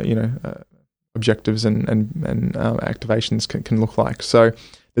 objectives and activations can look like. So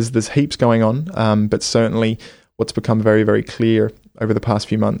there's heaps going on, but certainly what's become very, very clear over the past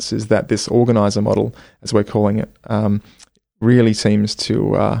few months is that this organizer model, as we're calling it, really seems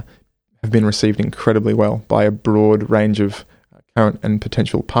to have been received incredibly well by a broad range of current and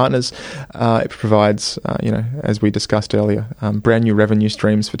potential partners. It provides, as we discussed earlier, brand new revenue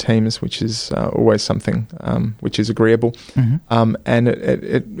streams for teams, which is always something which is agreeable. Mm-hmm. And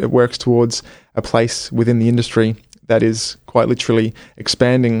it works towards a place within the industry that is quite literally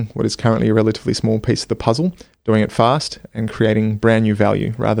expanding what is currently a relatively small piece of the puzzle, doing it fast and creating brand new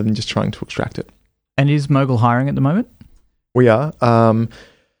value rather than just trying to extract it. And is Mogul hiring at the moment? We are.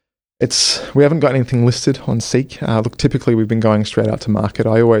 We haven't got anything listed on Seek. Look, typically we've been going straight out to market.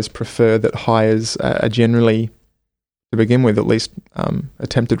 I always prefer that hires are generally, to begin with, at least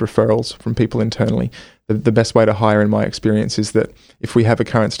attempted referrals from people internally. The best way to hire, in my experience, is that if we have a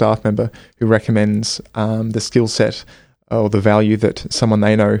current staff member who recommends the skill set or the value that someone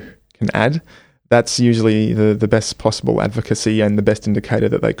they know can add, that's usually the best possible advocacy and the best indicator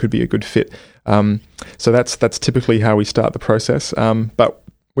that they could be a good fit. So that's typically how we start the process. But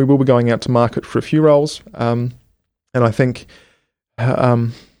we will be going out to market for a few roles, and I think,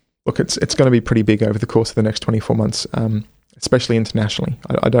 look, it's going to be pretty big over the course of the next 24 months, especially internationally.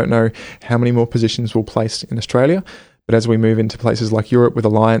 I don't know how many more positions we'll place in Australia, but as we move into places like Europe with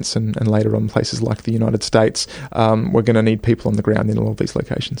Alliance and later on places like the United States, we're going to need people on the ground in all of these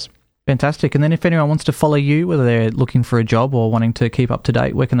locations. Fantastic. And then if anyone wants to follow you, whether they're looking for a job or wanting to keep up to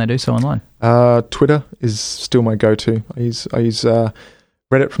date, where can they do so online? Twitter is still my go-to. I use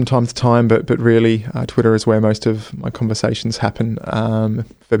Reddit from time to time, but really Twitter is where most of my conversations happen. A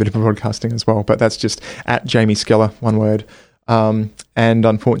fair bit of broadcasting as well, but that's just at Jamie Skeller, one word. And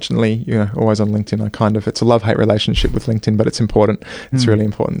unfortunately, always on LinkedIn. It's a love-hate relationship with LinkedIn, but it's important. It's really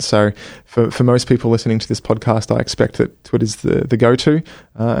important. So for most people listening to this podcast, I expect that Twitter's the go-to,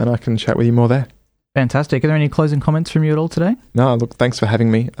 and I can chat with you more there. Fantastic. Are there any closing comments from you at all today? No, look, thanks for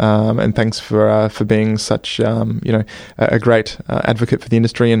having me, and thanks for being such a great advocate for the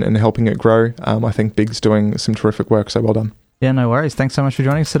industry and helping it grow. I think Big's doing some terrific work, so well done. Yeah, no worries. Thanks so much for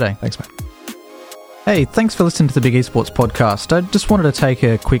joining us today. Thanks, mate. Hey, thanks for listening to the Big Esports podcast. I just wanted to take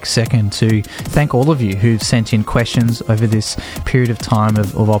a quick second to thank all of you who've sent in questions over this period of time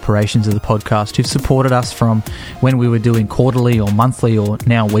of operations of the podcast, who've supported us from when we were doing quarterly or monthly or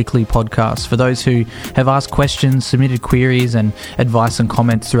now weekly podcasts. For those who have asked questions, submitted queries and advice and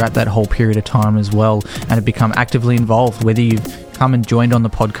comments throughout that whole period of time as well, and have become actively involved, whether you've come and joined on the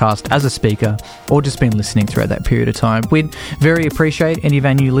podcast as a speaker or just been listening throughout that period of time. We'd very appreciate any of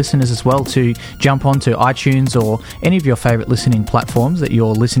our new listeners as well to jump onto iTunes or any of your favourite listening platforms that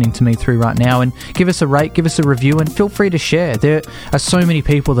you're listening to me through right now and give us a rate, give us a review, and feel free to share. There are so many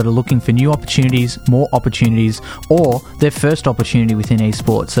people that are looking for new opportunities, more opportunities, or their first opportunity within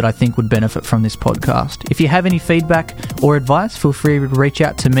esports that I think would benefit from this podcast. If you have any feedback or advice, feel free to reach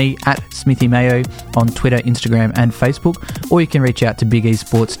out to me at Smithy Mayo on Twitter, Instagram and Facebook, or you can reach out to Big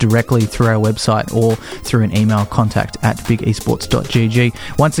Esports directly through our website or through an email, contact@bigesports.gg.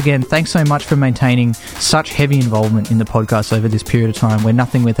 Once again, thanks so much for maintaining such heavy involvement in the podcast over this period of time. We're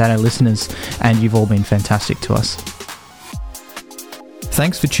nothing without our listeners, and you've all been fantastic to us.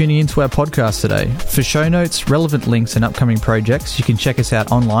 Thanks for tuning into our podcast today. For show notes, relevant links and upcoming projects, you can check us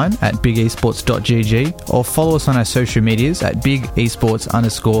out online at bigesports.gg or follow us on our social medias at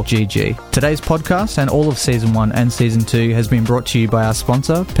bigesports_GG. Today's podcast and all of Season 1 and Season 2 has been brought to you by our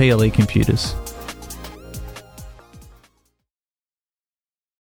sponsor, PLE Computers.